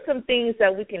what are some things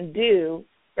that we can do,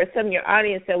 for some of your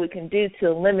audience, that we can do to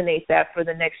eliminate that for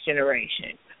the next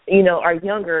generation? Our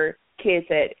younger kids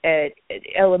at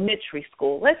elementary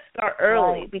school. Let's start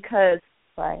early, because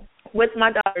with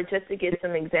my daughter, just to give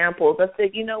some examples, I said,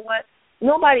 you know what?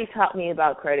 Nobody taught me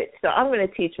about credit, so I'm going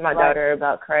to teach my daughter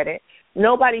about credit.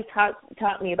 Nobody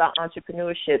taught me about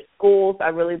entrepreneurship. Schools, I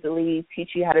really believe, teach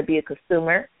you how to be a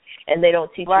consumer, and they don't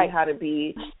teach you how to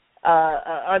be an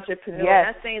entrepreneur.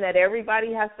 I'm not saying that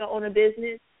everybody has to own a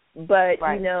business, but,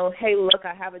 hey, look,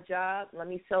 I have a job. Let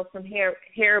me sell some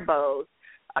hair bows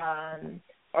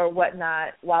or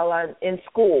whatnot while I'm in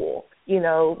school.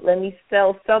 Let me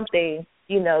sell something,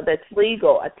 that's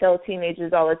legal. I tell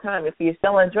teenagers all the time, if you're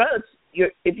selling drugs,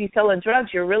 you're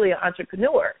really an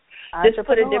entrepreneur. Just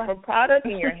put a different product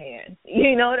in your hand.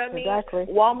 You know what I mean? Exactly.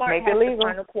 Walmart has to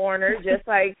find a corner, just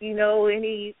like,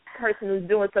 any person who's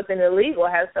doing something illegal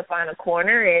has to find a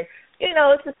corner. And,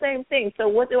 it's the same thing. So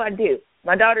what do?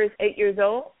 My daughter is 8 years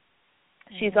old.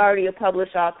 She's already a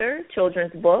published author,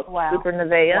 children's book, Super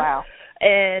Nevaeh. Wow.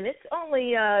 And it's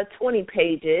only 20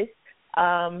 pages.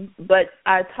 But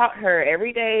I taught her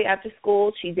every day after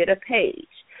school. She did a page.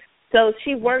 So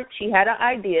she worked. She had an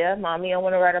idea. Mommy, I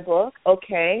want to write a book.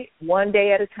 Okay, one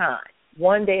day at a time.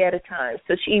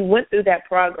 So she went through that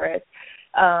progress.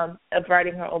 of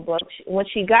writing her own book. When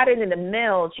she got it in the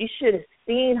mail, you should have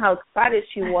seen how excited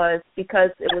she was because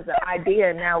it was an idea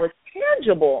and now it's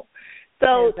tangible.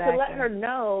 So to let her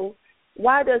know,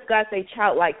 why does God say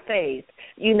childlike faith?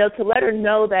 You know, to let her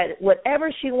know that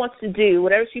whatever she wants to do,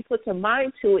 whatever she puts her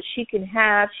mind to it, she can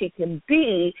have, she can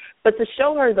be, but to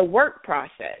show her the work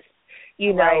process.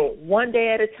 You know, one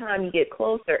day at a time you get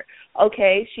closer.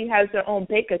 Okay, she has her own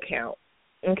bank account.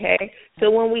 Okay, so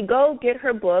when we go get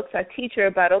her books, I teach her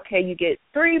about, okay, you get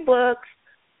 3 books,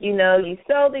 you know, you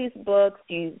sell these books,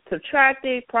 you subtract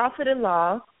the profit and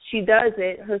loss. She does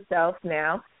it herself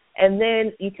now. And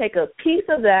then you take a piece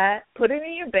of that, put it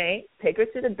in your bank, take her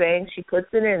to the bank, she puts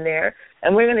it in there,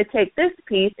 and we're going to take this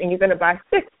piece and you're going to buy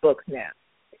 6 books now.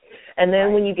 And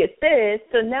then when you get this,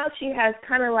 so now she has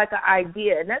kind of like an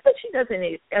idea. Not that she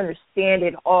doesn't understand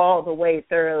it all the way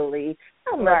thoroughly,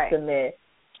 I must admit.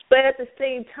 But at the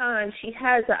same time, she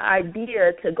has an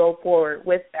idea to go forward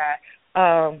with that.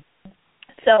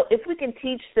 So if we can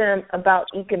teach them about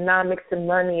economics and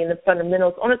money and the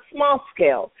fundamentals on a small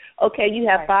scale, okay, you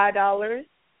have $5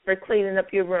 for cleaning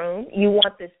up your room. You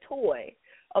want this toy.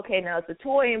 Okay, now is the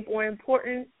toy more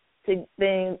important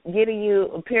than getting you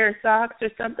a pair of socks or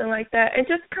something like that? And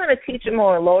just kind of teach them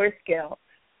on a lower scale,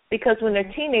 because when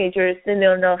they're teenagers, then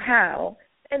they'll know how,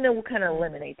 and then we'll kind of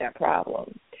eliminate that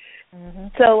problem.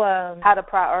 So how to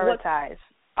prioritize.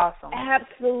 Awesome.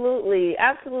 Absolutely.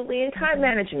 And time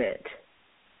management.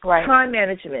 Time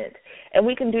management. And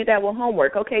we can do that with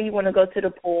homework. Okay, you want to go to the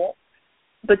pool,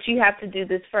 but you have to do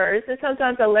this first. And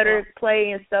sometimes I let her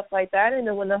play and stuff like that, and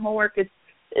then when the homework is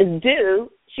due,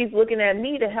 she's looking at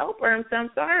me to help her, and so I'm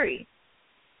sorry.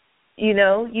 You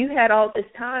know, you had all this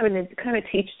time, and it kind of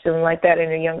teaches them like that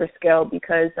in a younger scale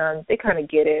because they kind of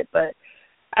get it. But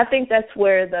I think that's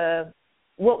where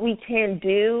what we can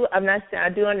do. I'm not saying, I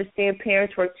do understand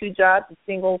parents work 2 jobs, a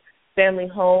single family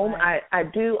home. I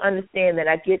do understand that.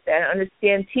 I get that. I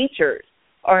understand teachers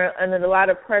are under a lot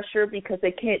of pressure because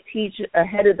they can't teach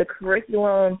ahead of the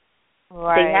curriculum.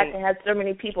 They have to have so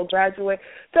many people graduate.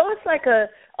 So it's like a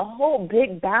whole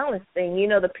big balance thing. You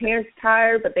know, the parents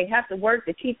tired, but they have to work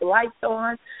to keep the lights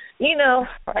on. You know,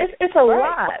 it's a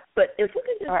lot. But if we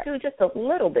can just do just a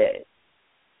little bit.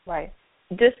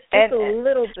 Just a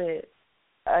little bit.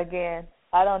 Again,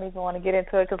 I don't even want to get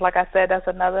into it because, like I said, that's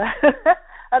another show.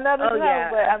 But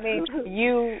I mean,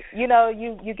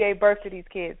 you gave birth to these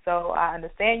kids, so I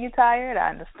understand you're tired.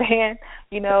 I understand,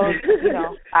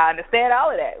 I understand all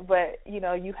of that. But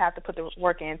you have to put the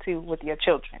work in too with your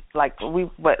children.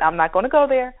 But I'm not going to go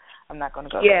there.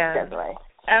 there. That's right.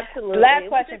 Absolutely. Last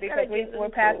question because we're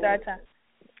past our time.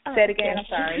 Say it again. I'm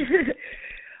sorry.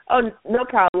 Oh, no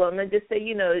problem. And just say,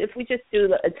 if we just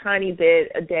do a tiny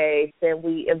bit a day, then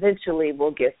we eventually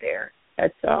will get there.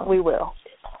 That's all. We will.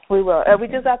 And we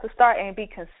just have to start and be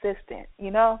consistent,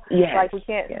 Like we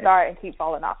can't start and keep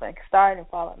falling off and start and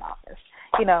falling off.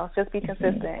 Just be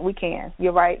consistent. We can.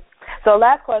 You're right. So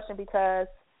last question because,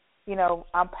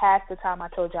 I'm past the time I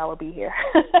told you I would be here.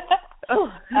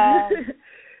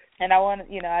 And I want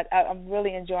to, I'm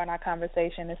really enjoying our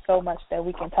conversation. There's so much that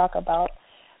we can talk about.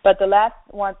 But the last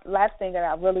thing that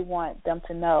I really want them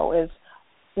to know is,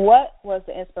 what was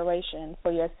the inspiration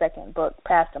for your second book,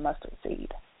 Past the Mustard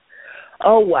Seed?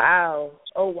 Oh, wow.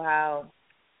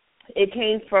 It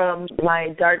came from my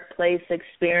dark place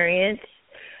experience.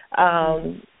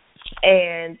 And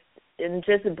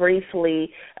just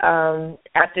briefly,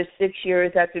 after 6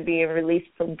 years after being released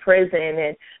from prison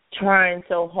and trying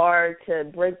so hard to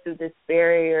break through this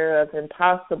barrier of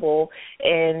impossible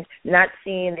and not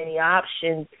seeing any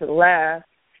options left,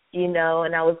 and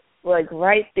I was like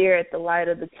right there at the light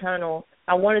of the tunnel.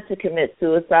 I wanted to commit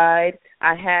suicide.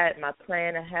 I had my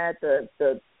plan. I had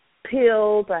the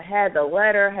pills. I had the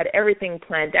letter. I had everything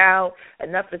planned out.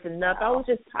 Enough is enough. I was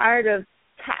just tired of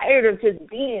just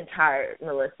being tired,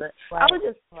 Melissa. I was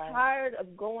just tired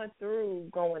of going through,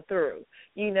 and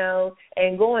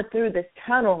going through this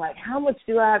tunnel. Like, how much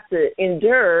do I have to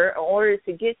endure in order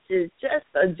to get to just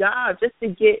a job, just to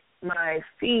get my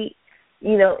feet,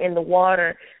 in the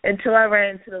water, until I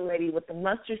ran into the lady with the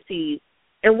mustard seed.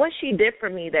 And what she did for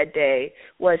me that day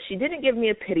was she didn't give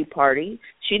me a pity party.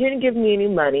 She didn't give me any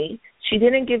money. She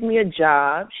didn't give me a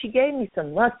job. She gave me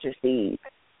some mustard seeds.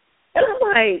 And I'm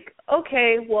like,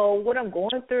 okay, well, what I'm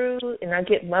going through, and I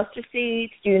get mustard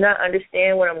seeds, do you not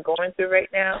understand what I'm going through right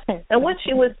now? And what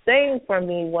she was saying for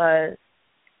me was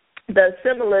the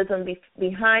symbolism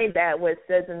behind that, what it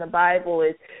says in the Bible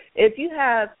is, if you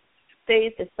have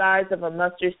faith the size of a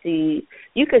mustard seed,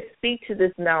 you could speak to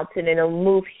this mountain and it'll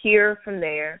move here from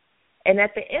there. And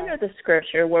at the end of the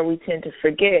scripture, where we tend to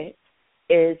forget,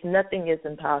 is nothing is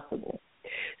impossible.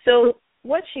 So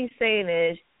what she's saying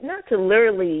is not to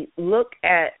literally look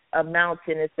at a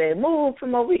mountain and say, move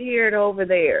from over here to over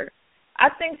there. I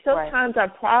think sometimes our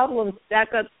problems stack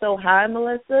up so high,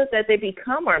 Melissa, that they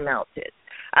become our mountains.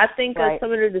 I think of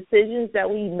some of the decisions that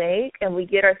we make, and we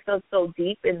get ourselves so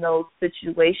deep in those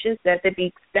situations that they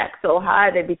be stacked so high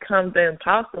they become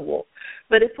impossible.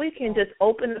 But if we can just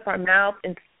open up our mouth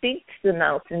and speak to the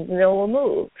mountains, and they will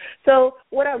move. So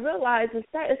what I realized is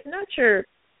that it's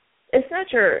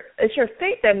your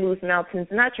faith that moves mountains,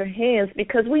 not your hands,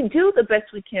 because we do the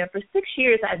best we can. For 6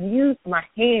 years, I've used my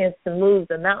hands to move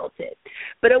the mountain.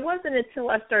 But it wasn't until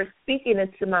I started speaking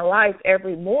into my life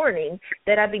every morning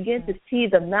that I began to see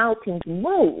the mountains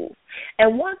move.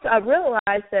 And once I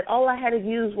realized that all I had to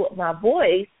use was my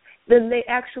voice, then they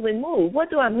actually move. What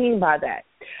do I mean by that?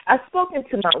 I've spoken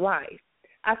to my life.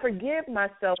 I forgive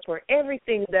myself for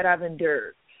everything that I've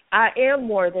endured. I am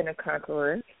more than a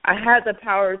conqueror. I have the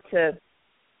power to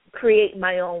create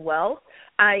my own wealth.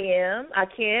 I am, I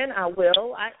can, I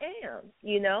will, I am.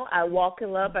 You know, I walk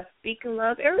in love, I speak in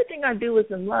love. Everything I do is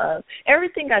in love.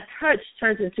 Everything I touch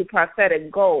turns into prophetic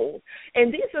gold.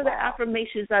 And these are the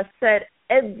affirmations I said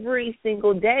every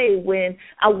single day when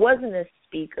I wasn't a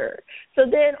speaker. So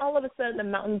then all of a sudden the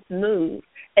mountains moved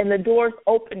and the doors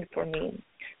opened for me.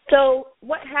 So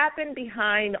what happened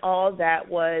behind all that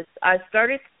was I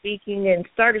started speaking and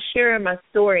started sharing my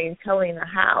story and telling the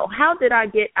how. How did I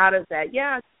get out of that?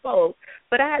 Yeah, I spoke,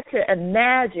 but I had to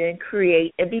imagine,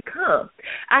 create, and become.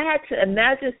 I had to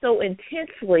imagine so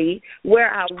intensely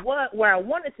where I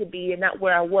wanted to be and not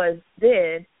where I was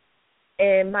then.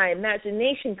 And my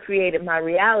imagination created my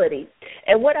reality.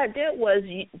 And what I did was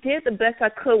did the best I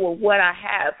could with what I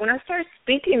have. When I started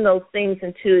speaking those things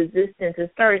into existence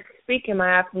and started speaking my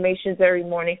affirmations every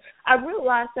morning, I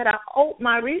realized that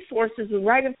my resources were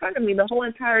right in front of me the whole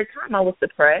entire time I was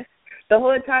depressed. The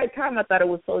whole entire time I thought it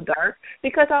was so dark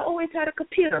because I always had a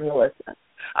computer, Melissa.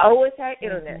 I always had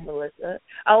internet, Melissa.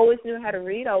 I always knew how to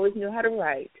read. I always knew how to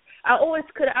write. I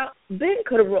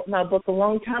could have wrote my book a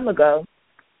long time ago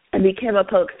and became a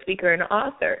public speaker and an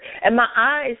author. And my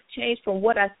eyes changed from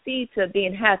what I see to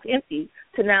being half empty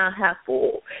to now half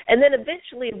full. And then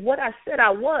eventually what I said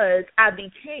I was, I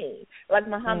became. Like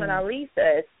Muhammad Ali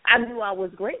says, I knew I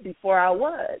was great before I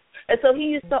was. And so he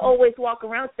used to always walk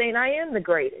around saying, I am the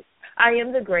greatest. I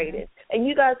am the greatest. And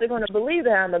you guys are going to believe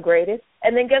that I'm the greatest.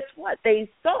 And then guess what?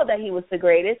 They saw that he was the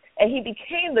greatest, and he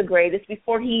became the greatest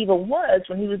before he even was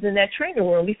when he was in that training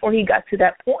room, before he got to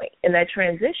that point in that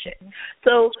transition.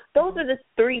 So those are the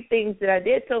three things that I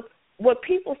did. So what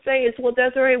people say is, well,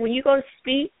 Desiree, when you go to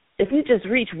speak, if you just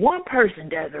reach one person,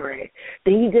 Desiree,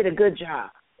 then you did a good job.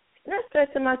 And I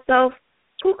said to myself,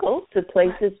 who goes to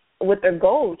places with their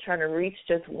goal trying to reach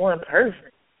just one person?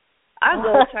 I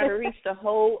go try to reach the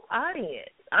whole audience.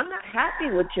 I'm not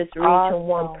happy with just reaching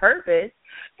one purpose.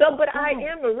 So, but I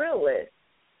am a realist.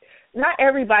 Not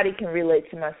everybody can relate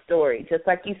to my story. Just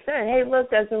like you said, hey, look,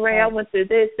 Desiree, I went through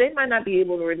this. They might not be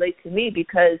able to relate to me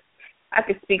because I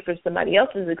could speak from somebody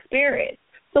else's experience.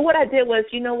 So what I did was,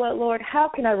 you know what, Lord, how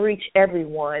can I reach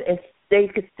everyone and they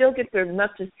could still get their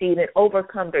mustard seed and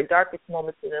overcome their darkest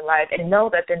moments in their life and know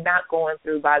that they're not going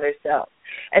through by themselves.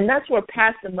 And that's where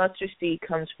Past the Mustard Seed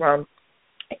comes from,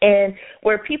 and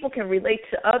where people can relate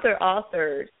to other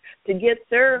authors to get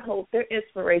their hope, their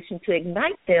inspiration, to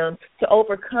ignite them to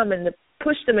overcome and to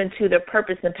push them into their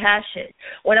purpose and passion.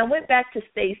 When I went back to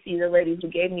Stacy, the lady who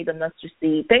gave me the mustard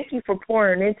seed, thank you for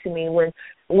pouring into me when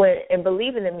and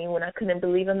believing in me when I couldn't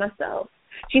believe in myself.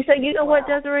 She said, you know what,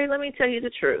 Desiree, let me tell you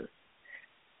the truth.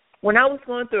 When I was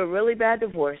going through a really bad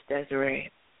divorce, Desiree,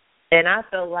 and I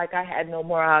felt like I had no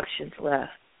more options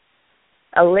left,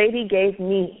 a lady gave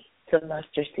me some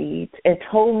mustard seeds and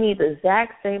told me the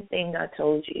exact same thing I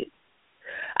told you.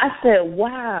 I said,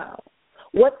 wow.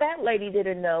 What that lady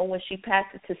didn't know when she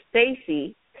passed it to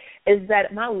Stacy is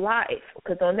that my life,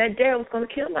 because on that day I was going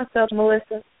to kill myself,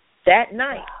 Melissa, that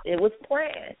night, it was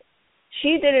planned.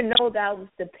 She didn't know that I was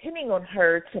depending on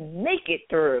her to make it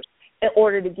through in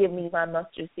order to give me my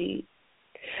mustard seed.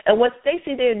 And what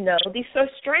Stacy didn't know, these are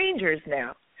strangers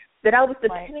now, that I was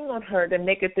depending on her to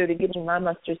make it through to give me my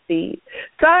mustard seed.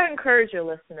 So I encourage your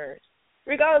listeners,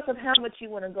 regardless of how much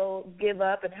you want to go give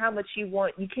up and how much you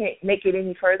can't make it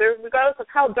any further, regardless of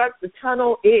how dark the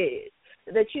tunnel is,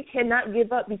 that you cannot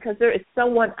give up because there is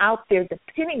someone out there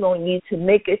depending on you to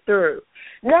make it through.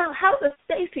 Now, how does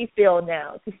Stacy feel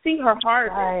now to see her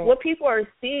harvest? Right. What people are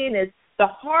seeing is the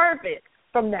harvest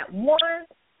from that one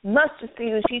mustard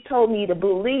seed. She told me to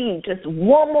believe just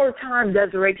one more time,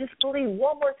 Desiree, just believe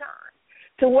one more time,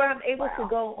 to where I'm able to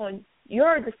go on.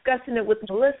 You're discussing it with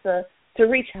Melissa to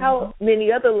reach how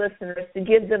many other listeners, to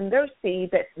give them their seed,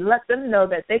 that let them know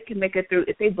that they can make it through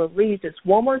if they believe just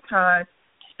one more time.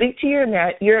 Speak to your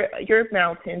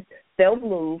mountains. They'll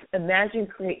move. Imagine,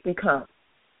 create, become.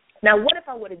 Now, what if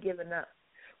I would have given up?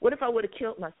 What if I would have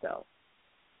killed myself?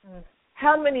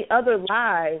 How many other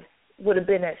lives would have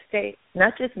been at stake?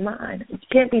 Not just mine. You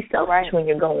can't be selfish when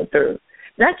you're going through.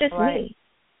 Not just me.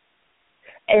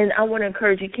 And I want to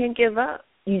encourage you, can't give up.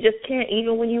 You just can't,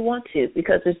 even when you want to,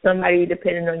 because there's somebody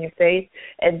depending on your faith.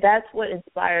 And that's what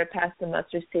inspired Pastor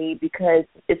Mustard Seed, because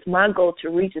it's my goal to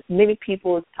reach as many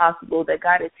people as possible, that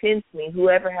God attends me,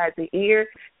 whoever has an ear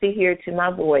to hear to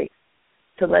my voice,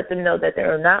 to let them know that they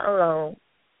are not alone.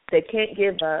 They can't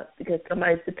give up because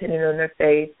somebody's depending on their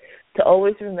faith. To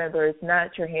always remember, it's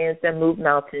not your hands that move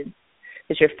mountains.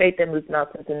 It's your faith that moves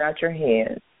mountains and not your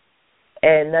hands.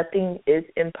 And nothing is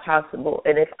impossible.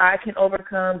 And if I can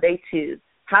overcome, they too.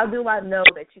 How do I know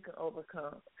that you can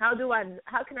overcome? How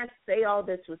can I say all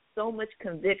this with so much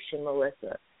conviction,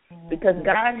 Melissa? Because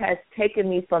God has taken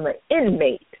me from an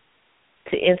inmate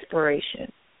to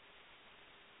inspiration.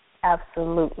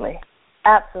 Absolutely.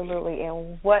 Absolutely.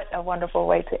 And what a wonderful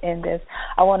way to end this.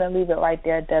 I want to leave it right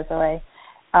there, Desiree.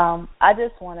 I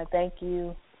just want to thank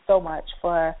you so much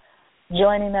for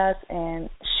joining us and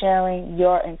sharing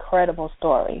your incredible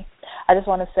story. I just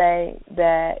want to say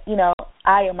that,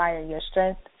 I admire your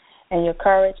strength and your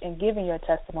courage in giving your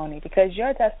testimony, because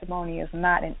your testimony is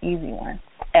not an easy one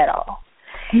at all.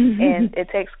 And it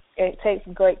takes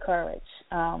great courage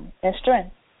and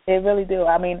strength. It really do.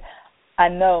 I mean, I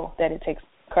know that it takes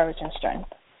courage and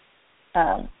strength.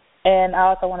 And I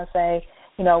also want to say,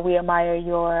 we admire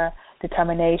your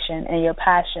determination and your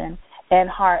passion and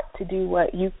heart to do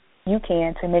what you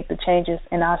can to make the changes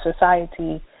in our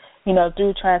society,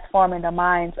 through transforming the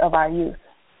minds of our youth,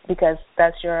 because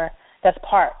that's not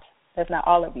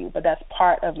all of you, but that's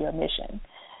part of your mission.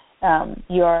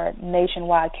 Your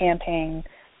nationwide campaign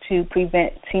to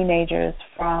prevent teenagers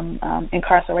from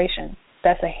incarceration,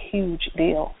 that's a huge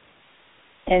deal.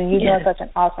 And you're doing such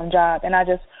an awesome job. And I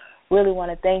just really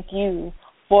want to thank you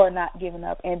for not giving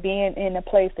up and being in the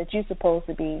place that you're supposed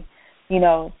to be,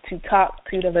 to talk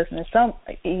to the listeners.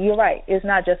 You're right. It's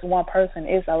not just one person.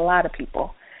 It's a lot of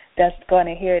people that's going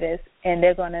to hear this, and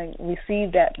they're going to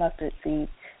receive that mustard seed.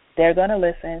 They're going to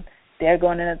listen. They're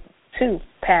going to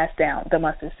pass down the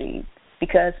mustard seed,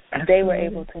 because they were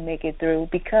able to make it through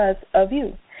because of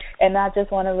you. And I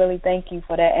just want to really thank you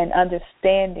for that and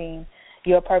understanding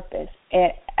your purpose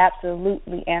and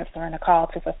absolutely answering a call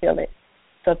to fulfill it.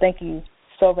 So thank you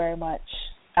so very much.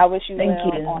 I wish you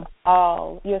on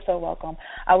all. You're so welcome.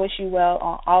 I wish you well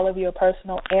on all of your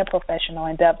personal and professional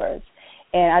endeavors.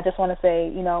 And I just want to say,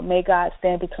 may God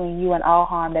stand between you and all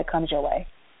harm that comes your way.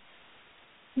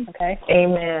 Okay?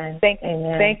 Amen.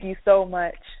 Amen. Thank you so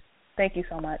much. Thank you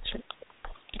so much.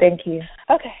 Thank you.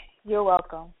 Okay. You're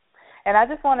welcome. And I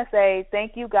just want to say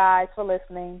thank you guys for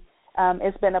listening.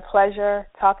 It's been a pleasure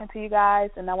talking to you guys,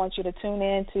 and I want you to tune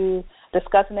in to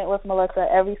Discussing It with Melissa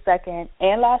every second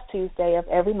and last Tuesday of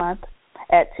every month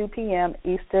at 2 p.m.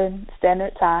 Eastern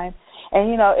Standard Time.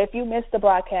 And, if you missed the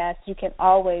broadcast, you can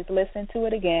always listen to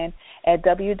it again at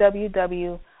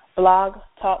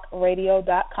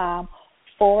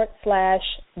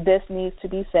www.blogtalkradio.com/This Needs to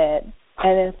Be Said.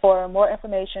 And then for more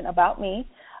information about me,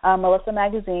 Melissa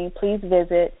Magazine, please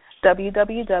visit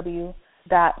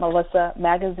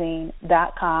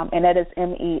www.melissamagazine.com, and that is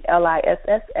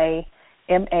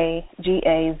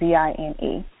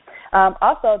MELISSAMAGAZINE.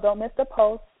 Also, don't miss the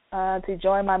post. To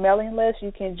join my mailing list,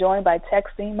 you can join by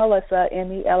texting Melissa,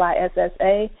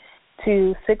 MELISSA,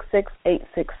 to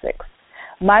 66866.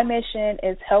 My mission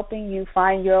is helping you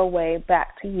find your way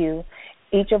back to you.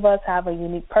 Each of us have a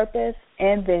unique purpose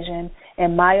and vision,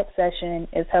 and my obsession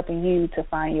is helping you to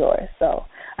find yours. So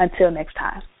until next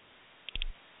time.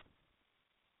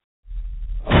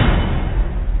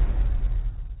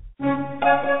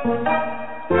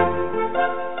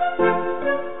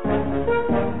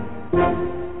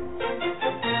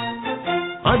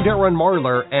 I'm Darren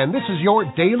Marlar, and this is your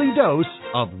daily dose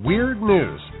of weird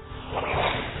news.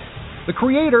 The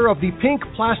creator of the pink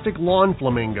plastic lawn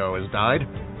flamingo has died.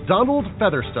 Donald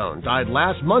Featherstone died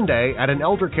last Monday at an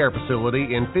elder care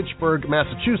facility in Fitchburg,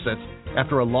 Massachusetts,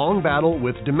 after a long battle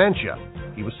with dementia.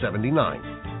 He was 79.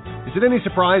 Is it any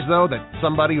surprise, though, that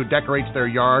somebody who decorates their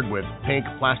yard with pink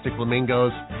plastic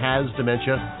flamingos has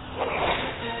dementia?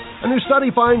 A new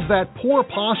study finds that poor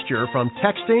posture from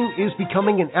texting is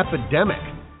becoming an epidemic.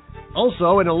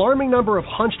 Also, an alarming number of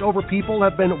hunched-over people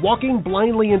have been walking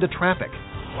blindly into traffic.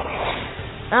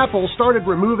 Apple started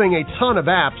removing a ton of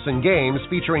apps and games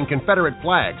featuring Confederate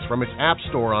flags from its App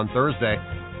Store on Thursday.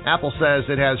 Apple says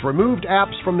it has removed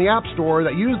apps from the App Store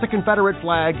that use the Confederate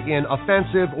flag in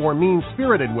offensive or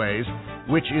mean-spirited ways,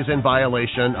 which is in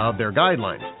violation of their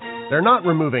guidelines. They're not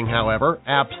removing, however,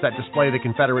 apps that display the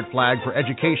Confederate flag for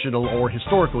educational or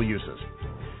historical uses.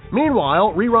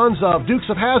 Meanwhile, reruns of Dukes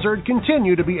of Hazzard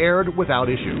continue to be aired without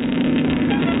issue.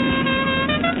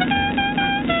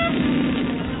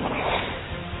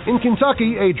 In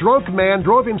Kentucky, a drunk man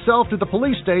drove himself to the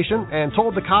police station and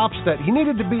told the cops that he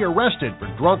needed to be arrested for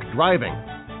drunk driving.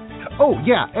 Oh,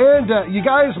 yeah, and you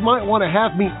guys might want to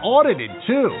have me audited,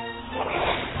 too.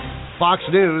 Fox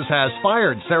News has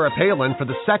fired Sarah Palin for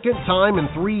the second time in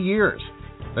 3 years.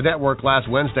 The network last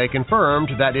Wednesday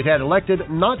confirmed that it had elected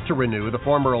not to renew the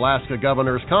former Alaska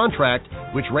governor's contract,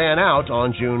 which ran out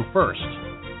on June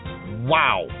 1st.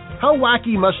 Wow! How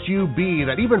wacky must you be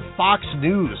that even Fox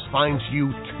News finds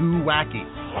you too wacky?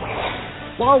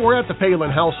 While we're at the Palin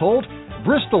household,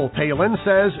 Bristol Palin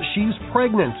says she's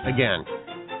pregnant again.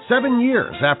 7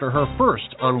 years after her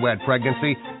first unwed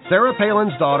pregnancy, Sarah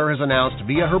Palin's daughter has announced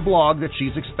via her blog that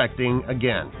she's expecting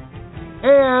again.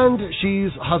 And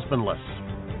she's husbandless.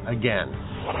 Again.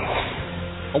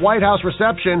 A White House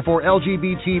reception for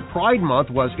LGBT Pride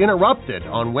Month was interrupted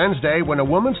on Wednesday when a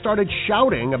woman started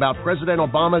shouting about President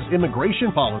Obama's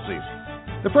immigration policies.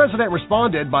 The president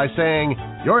responded by saying,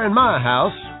 "You're in my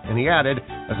house," and he added,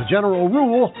 "As a general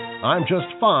rule, I'm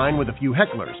just fine with a few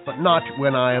hecklers, but not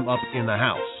when I am up in the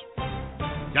house."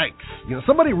 Yikes.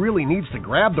 Somebody really needs to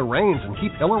grab the reins and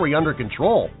keep Hillary under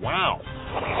control. Wow.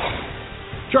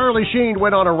 Charlie Sheen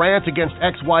went on a rant against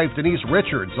ex-wife Denise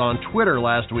Richards on Twitter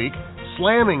last week,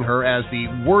 slamming her as the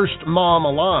worst mom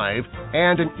alive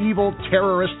and an evil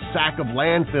terrorist sack of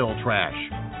landfill trash.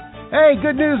 Hey,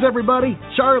 good news, everybody.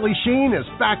 Charlie Sheen is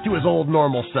back to his old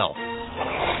normal self.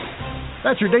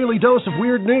 That's your Daily Dose of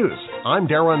Weird News. I'm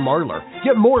Darren Marlar.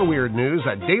 Get more weird news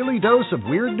at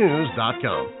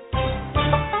dailydoseofweirdnews.com.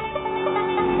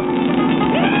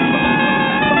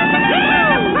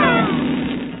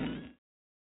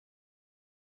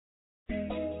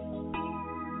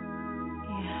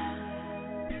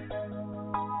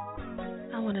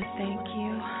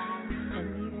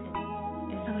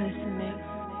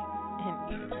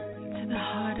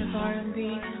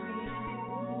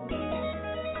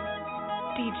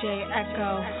 DJ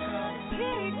Echo,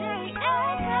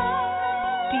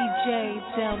 DJ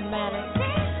Delmatic,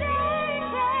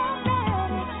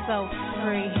 I'm so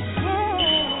free.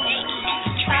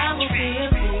 I will be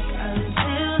awake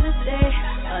until the day,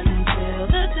 until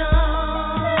the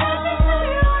dawn,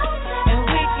 and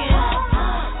we can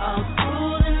all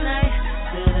through the night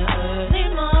to the early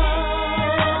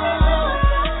morn.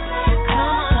 Come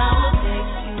on, I will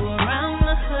take you around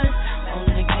the hood on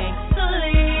the gangsta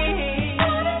league.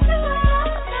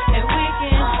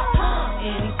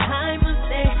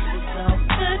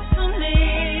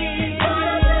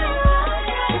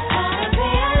 It's gonna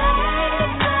be a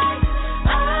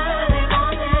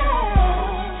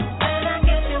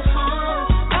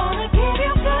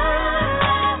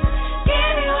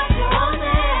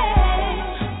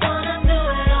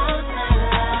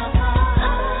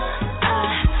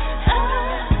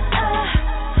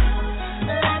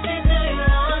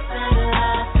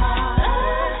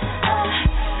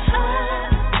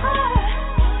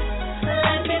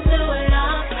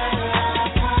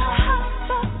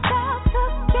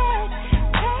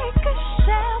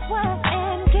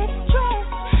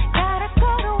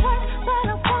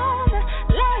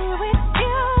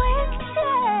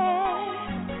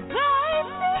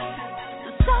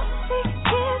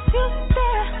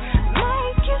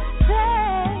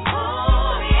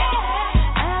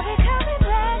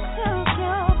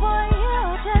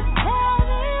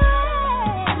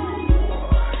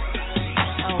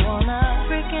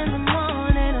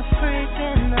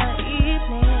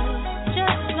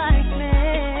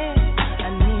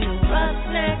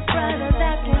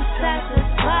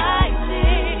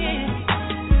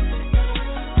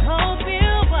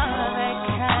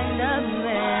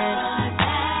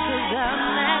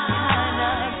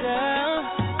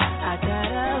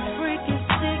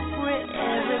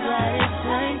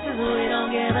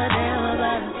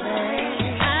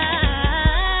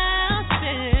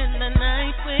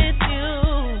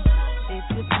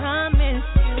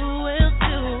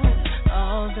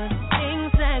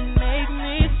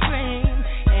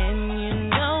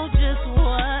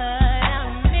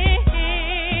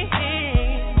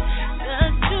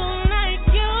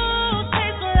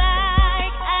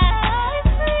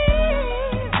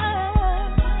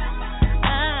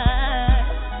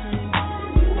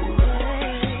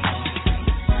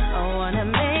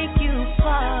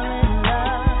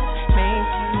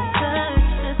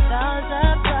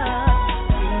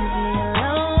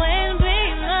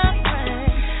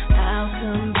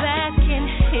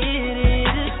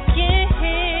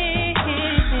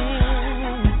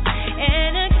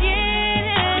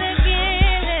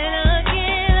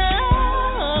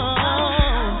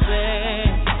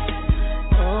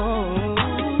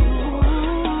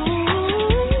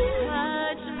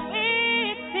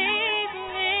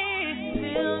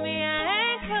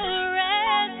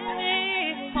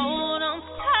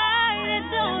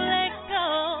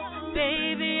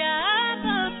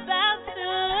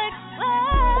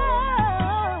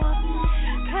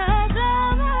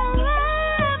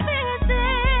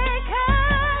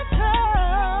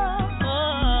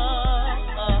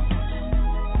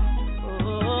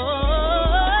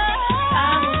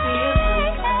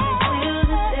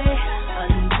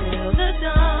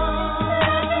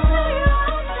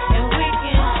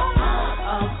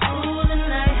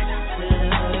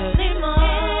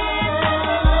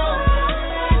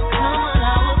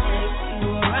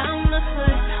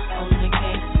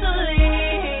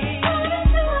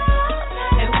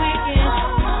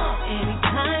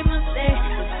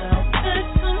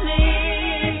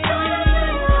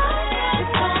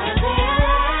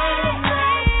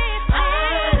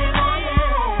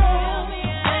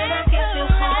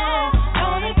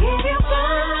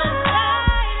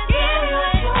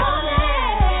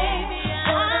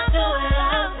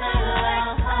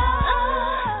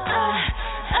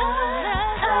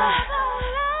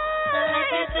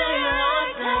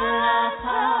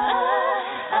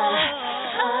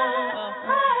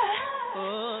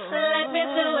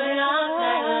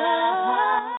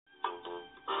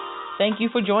Thank you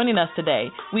for joining us today.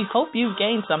 We hope you've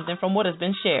gained something from what has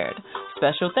been shared.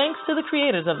 Special thanks to the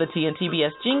creators of the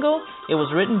TNTBS jingle. It was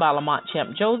written by Lamont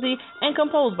Champ Josie and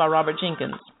composed by Robert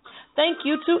Jenkins. Thank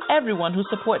you to everyone who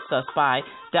supports us by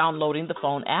downloading the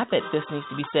phone app at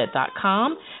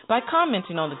thisneedstobesaid.com, by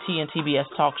commenting on the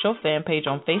TNTBS Talk Show fan page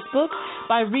on Facebook,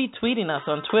 by retweeting us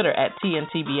on Twitter at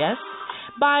TNTBS,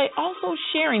 by also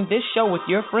sharing this show with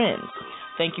your friends.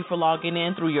 Thank you for logging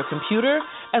in through your computer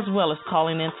as well as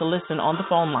calling in to listen on the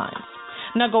phone lines.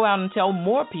 Now go out and tell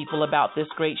more people about this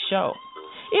great show.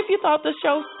 If you thought the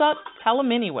show sucked, tell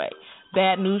them anyway.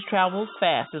 Bad news travels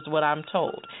fast is what I'm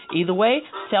told. Either way,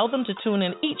 tell them to tune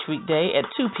in each weekday at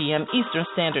 2 p.m. Eastern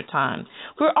Standard Time.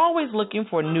 We're always looking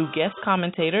for new guest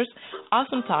commentators,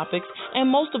 awesome topics,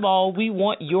 and most of all, we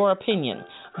want your opinion.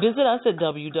 Visit us at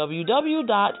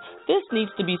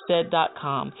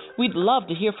www.thisneedstobesaid.com. We'd love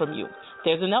to hear from you.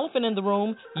 There's an elephant in the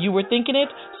room. You were thinking it,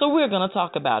 so we're going to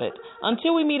talk about it.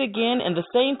 Until we meet again in the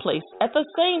same place at the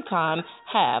same time,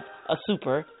 have a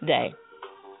super day.